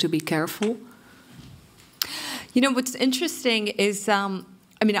that we have to be careful? You know, what's interesting is,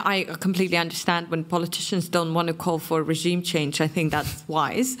 I mean, I completely understand when politicians don't want to call for regime change. I think that's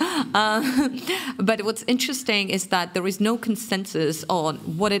wise. But what's interesting is that there is no consensus on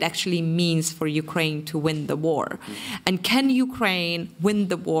what it actually means for Ukraine to win the war. And can Ukraine win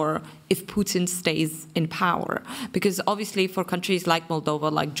the war if Putin stays in power? Because obviously for countries like Moldova,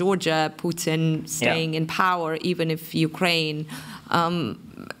 like Georgia, Putin staying in power, even if Ukraine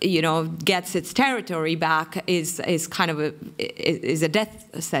you know, gets its territory back is kind of a death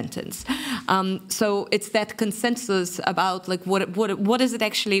sentence. So it's that consensus about like what is it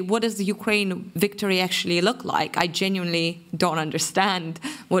actually, what does the Ukraine victory actually look like? I genuinely don't understand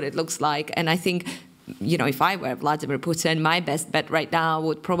what it looks like, and I think, you know, if I were Vladimir Putin, my best bet right now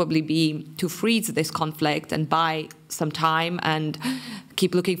would probably be to freeze this conflict and buy some time and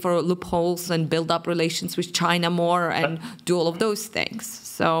keep looking for loopholes and build up relations with China more and do all of those things.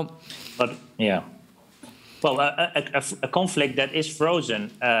 So, but yeah, well, a conflict that is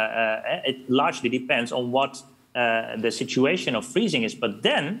frozen, it largely depends on what the situation of freezing is. But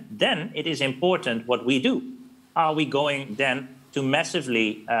then it is important what we do. Are we going then to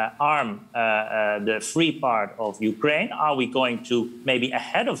massively arm the free part of Ukraine? Are we going to maybe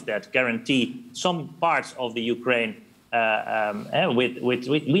ahead of that guarantee some parts of the Ukraine?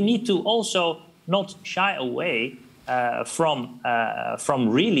 We need to also not shy away from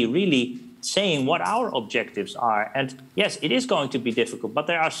really saying what our objectives are. And yes, it is going to be difficult, but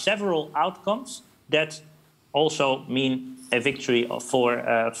there are several outcomes that also mean a victory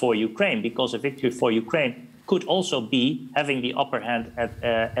for Ukraine, because a victory for Ukraine could also be having the upper hand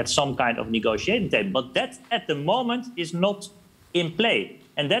at some kind of negotiating table. But that, at the moment, is not in play.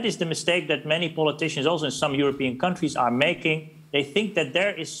 And that is the mistake that many politicians also in some European countries are making. They think that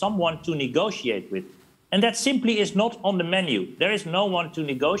there is someone to negotiate with. And that simply is not on the menu. There is no one to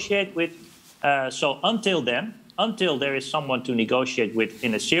negotiate with. So until then, until there is someone to negotiate with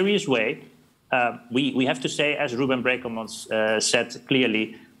in a serious way, we have to say, as Ruben Brekelmans said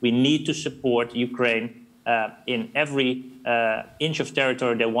clearly, we need to support Ukraine in every inch of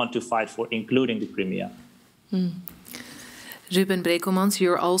territory they want to fight for, including the Crimea. Ruben Brekelmans,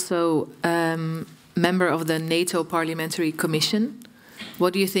 you're also member of the NATO Parliamentary Commission.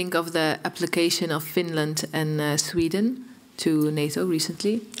 What do you think of the application of Finland and Sweden to NATO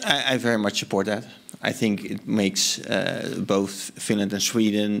recently? I very much support that. I think it makes both Finland and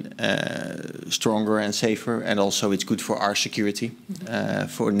Sweden stronger and safer, and also it's good for our security,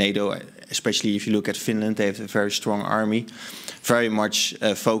 for NATO, especially if you look at Finland. They have a very strong army, very much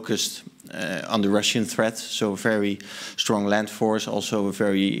focused on the Russian threat, so a very strong land force, also a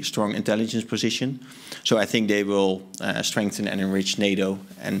very strong intelligence position. So I think they will strengthen and enrich NATO,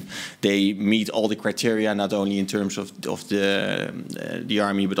 and they meet all the criteria, not only in terms of the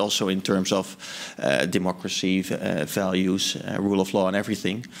army, but also in terms of democracy, values, rule of law, and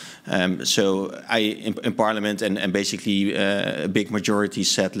everything. So in Parliament and basically a big majority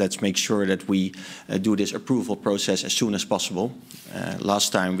said, let's make sure that we do this approval process as soon as possible.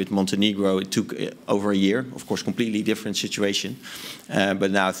 Last time with Montenegro, it took over a year. Of course, completely different situation.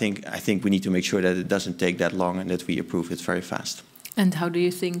 But now I think we need to make sure that it doesn't take that long and that we approve it very fast. And how do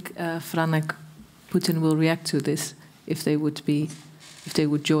you think Franak, Putin will react to this if they would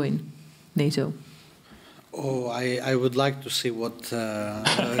join NATO? Oh, I would like to see what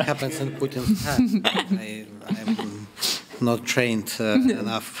happens in Putin's head. I'm not trained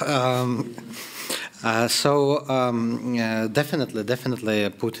enough. Definitely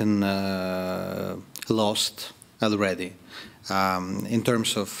Putin lost already in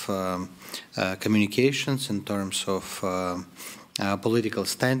terms of communications, in terms of political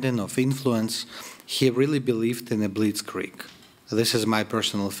standing, of influence. He really believed in a blitzkrieg. This is my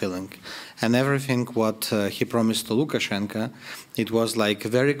personal feeling. And everything what he promised to Lukashenko, it was like a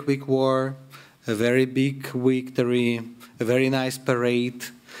very quick war, a very big victory, a very nice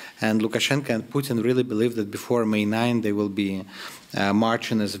parade. And Lukashenko and Putin really believe that before May 9 they will be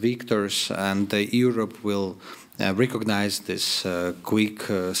marching as victors, and Europe will recognize this quick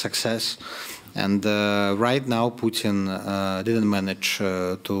success. And right now Putin didn't manage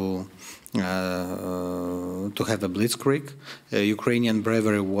to have a blitzkrieg. Ukrainian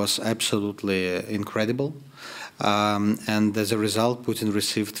bravery was absolutely incredible. And as a result, Putin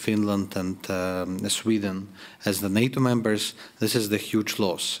received Finland and Sweden as the NATO members. This is the huge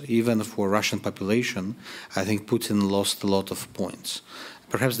loss. Even for Russian population, I think Putin lost a lot of points.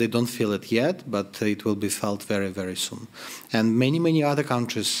 Perhaps they don't feel it yet, but it will be felt very, very soon. And many other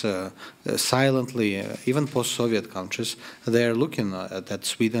countries silently, even post-Soviet countries, they are looking at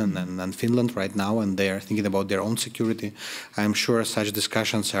Sweden and Finland right now, and they are thinking about their own security. I'm sure such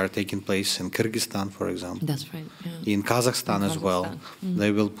discussions are taking place in Kyrgyzstan, for example. That's right. Yeah. In Kazakhstan as well. Mm-hmm.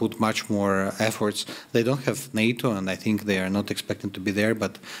 They will put much more efforts. They don't have NATO, and I think they are not expecting to be there,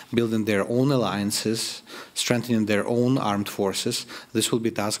 but building their own alliances, strengthening their own armed forces. This will be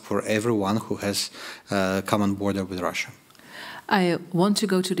a task for everyone who has a common border with Russia. I want to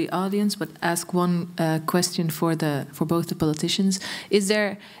go to the audience, but ask one question for both the politicians. Is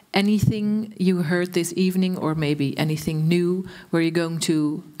there anything you heard this evening, or maybe anything new, where you're going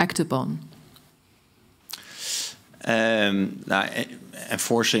to act upon?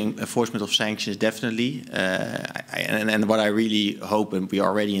 Enforcement of sanctions, definitely. And what I really hope, and we are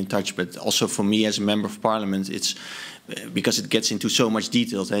already in touch, but also for me as a member of parliament, it's because it gets into so much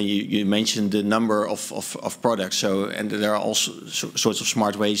detail. And you mentioned the number of products, and there are also sorts of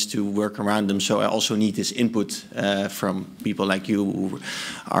smart ways to work around them. So I also need this input from people like you who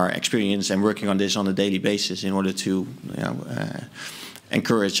are experienced and working on this on a daily basis in order to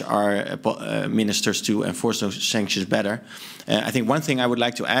encourage our ministers to enforce those sanctions better. I think one thing I would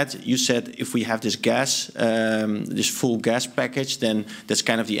like to add, you said if we have this gas, this full gas package, then that's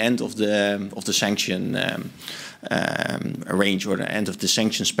kind of the end of the sanction range, or the end of the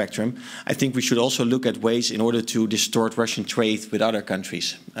sanction spectrum. I think we should also look at ways in order to distort Russian trade with other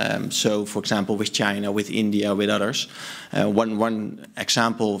countries. So, for example, with China, with India, with others. One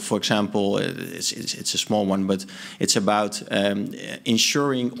example, for example, it's a small one, but it's about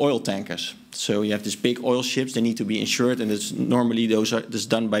insuring oil tankers. So you have these big oil ships, they need to be insured, and it's normally this is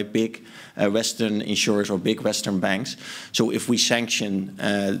done by big Western insurers or big Western banks. So if we sanction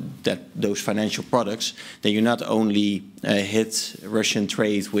those financial products, then you not only hit Russian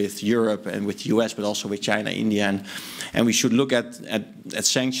trade with Europe and with the US, but also with China, India, and we should look at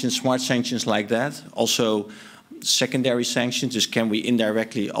sanctions, smart sanctions like that. Also, secondary sanctions, just can we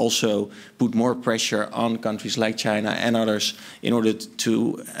indirectly also put more pressure on countries like China and others in order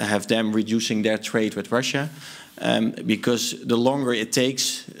to have them reducing their trade with Russia? Because the longer it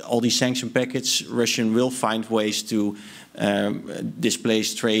takes, all these sanction packets, Russia will find ways to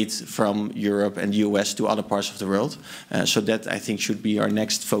displace trade from Europe and the US to other parts of the world. So that, I think, should be our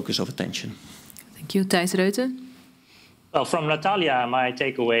next focus of attention. Thank you. Thijs, Reuten? Well, from Natalia, my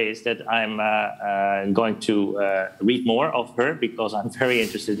takeaway is that I'm going to read more of her, because I'm very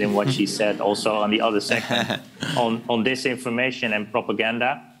interested in what she said also on the other segment on disinformation and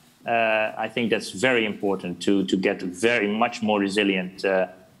propaganda. I think that's very important to get very much more resilient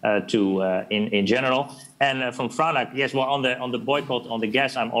in general. And from Franak, yes, well, on the boycott on the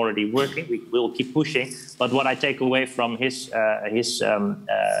gas, I'm already working. We will keep pushing. But what I take away from his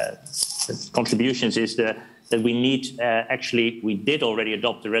contributions is that we need, actually, we did already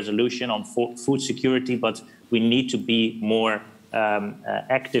adopt a resolution on food security, but we need to be more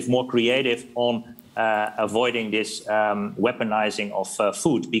active, more creative on avoiding this weaponizing of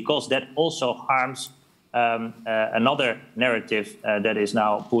food, because that also harms another narrative that is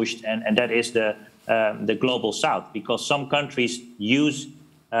now pushed, and that is the global south, because some countries use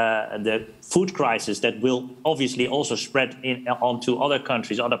the food crisis that will obviously also spread onto other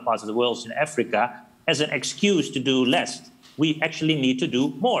countries, other parts of the world, in Africa, as an excuse to do less. We actually need to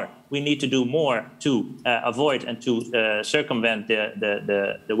do more. We need to do more to avoid and to circumvent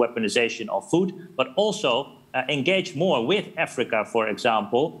the weaponization of food, but also engage more with Africa, for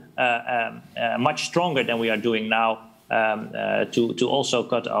example, much stronger than we are doing now, to also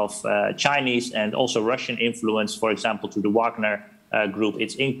cut off Chinese and also Russian influence, for example, to the Wagner group.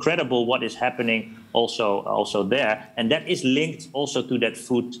 It's incredible what is happening also there, and that is linked also to that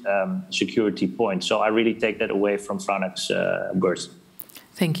food security point. So I really take that away from Franak's words.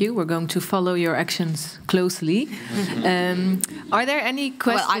 Thank you. We're going to follow your actions closely. Are there any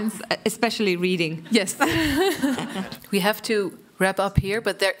questions? Well, especially reading. Yes. We have to wrap up here,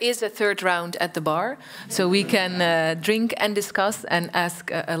 but there is a third round at the bar, so we can drink and discuss and ask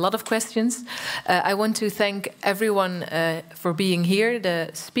a lot of questions. I want to thank everyone for being here,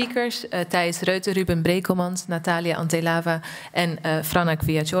 the speakers, Thijs, Reuten, Ruben, Brekelmans, Natalia, Antelava, and Franak,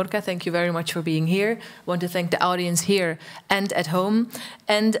 Viačorka. Thank you very much for being here. I want to thank the audience here and at home.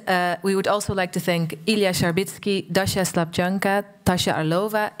 And we would also like to thank Ilya Sharbitsky, Dasha Slapjanka, Tasha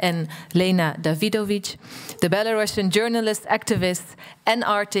Arlova, and Lena Davidovic, the Belarusian journalists, activists, and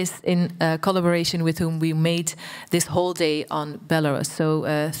artists in collaboration with whom we made this whole day on Belarus. So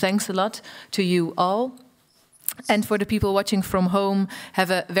thanks a lot to you all. And for the people watching from home, have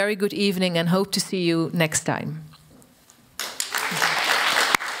a very good evening and hope to see you next time.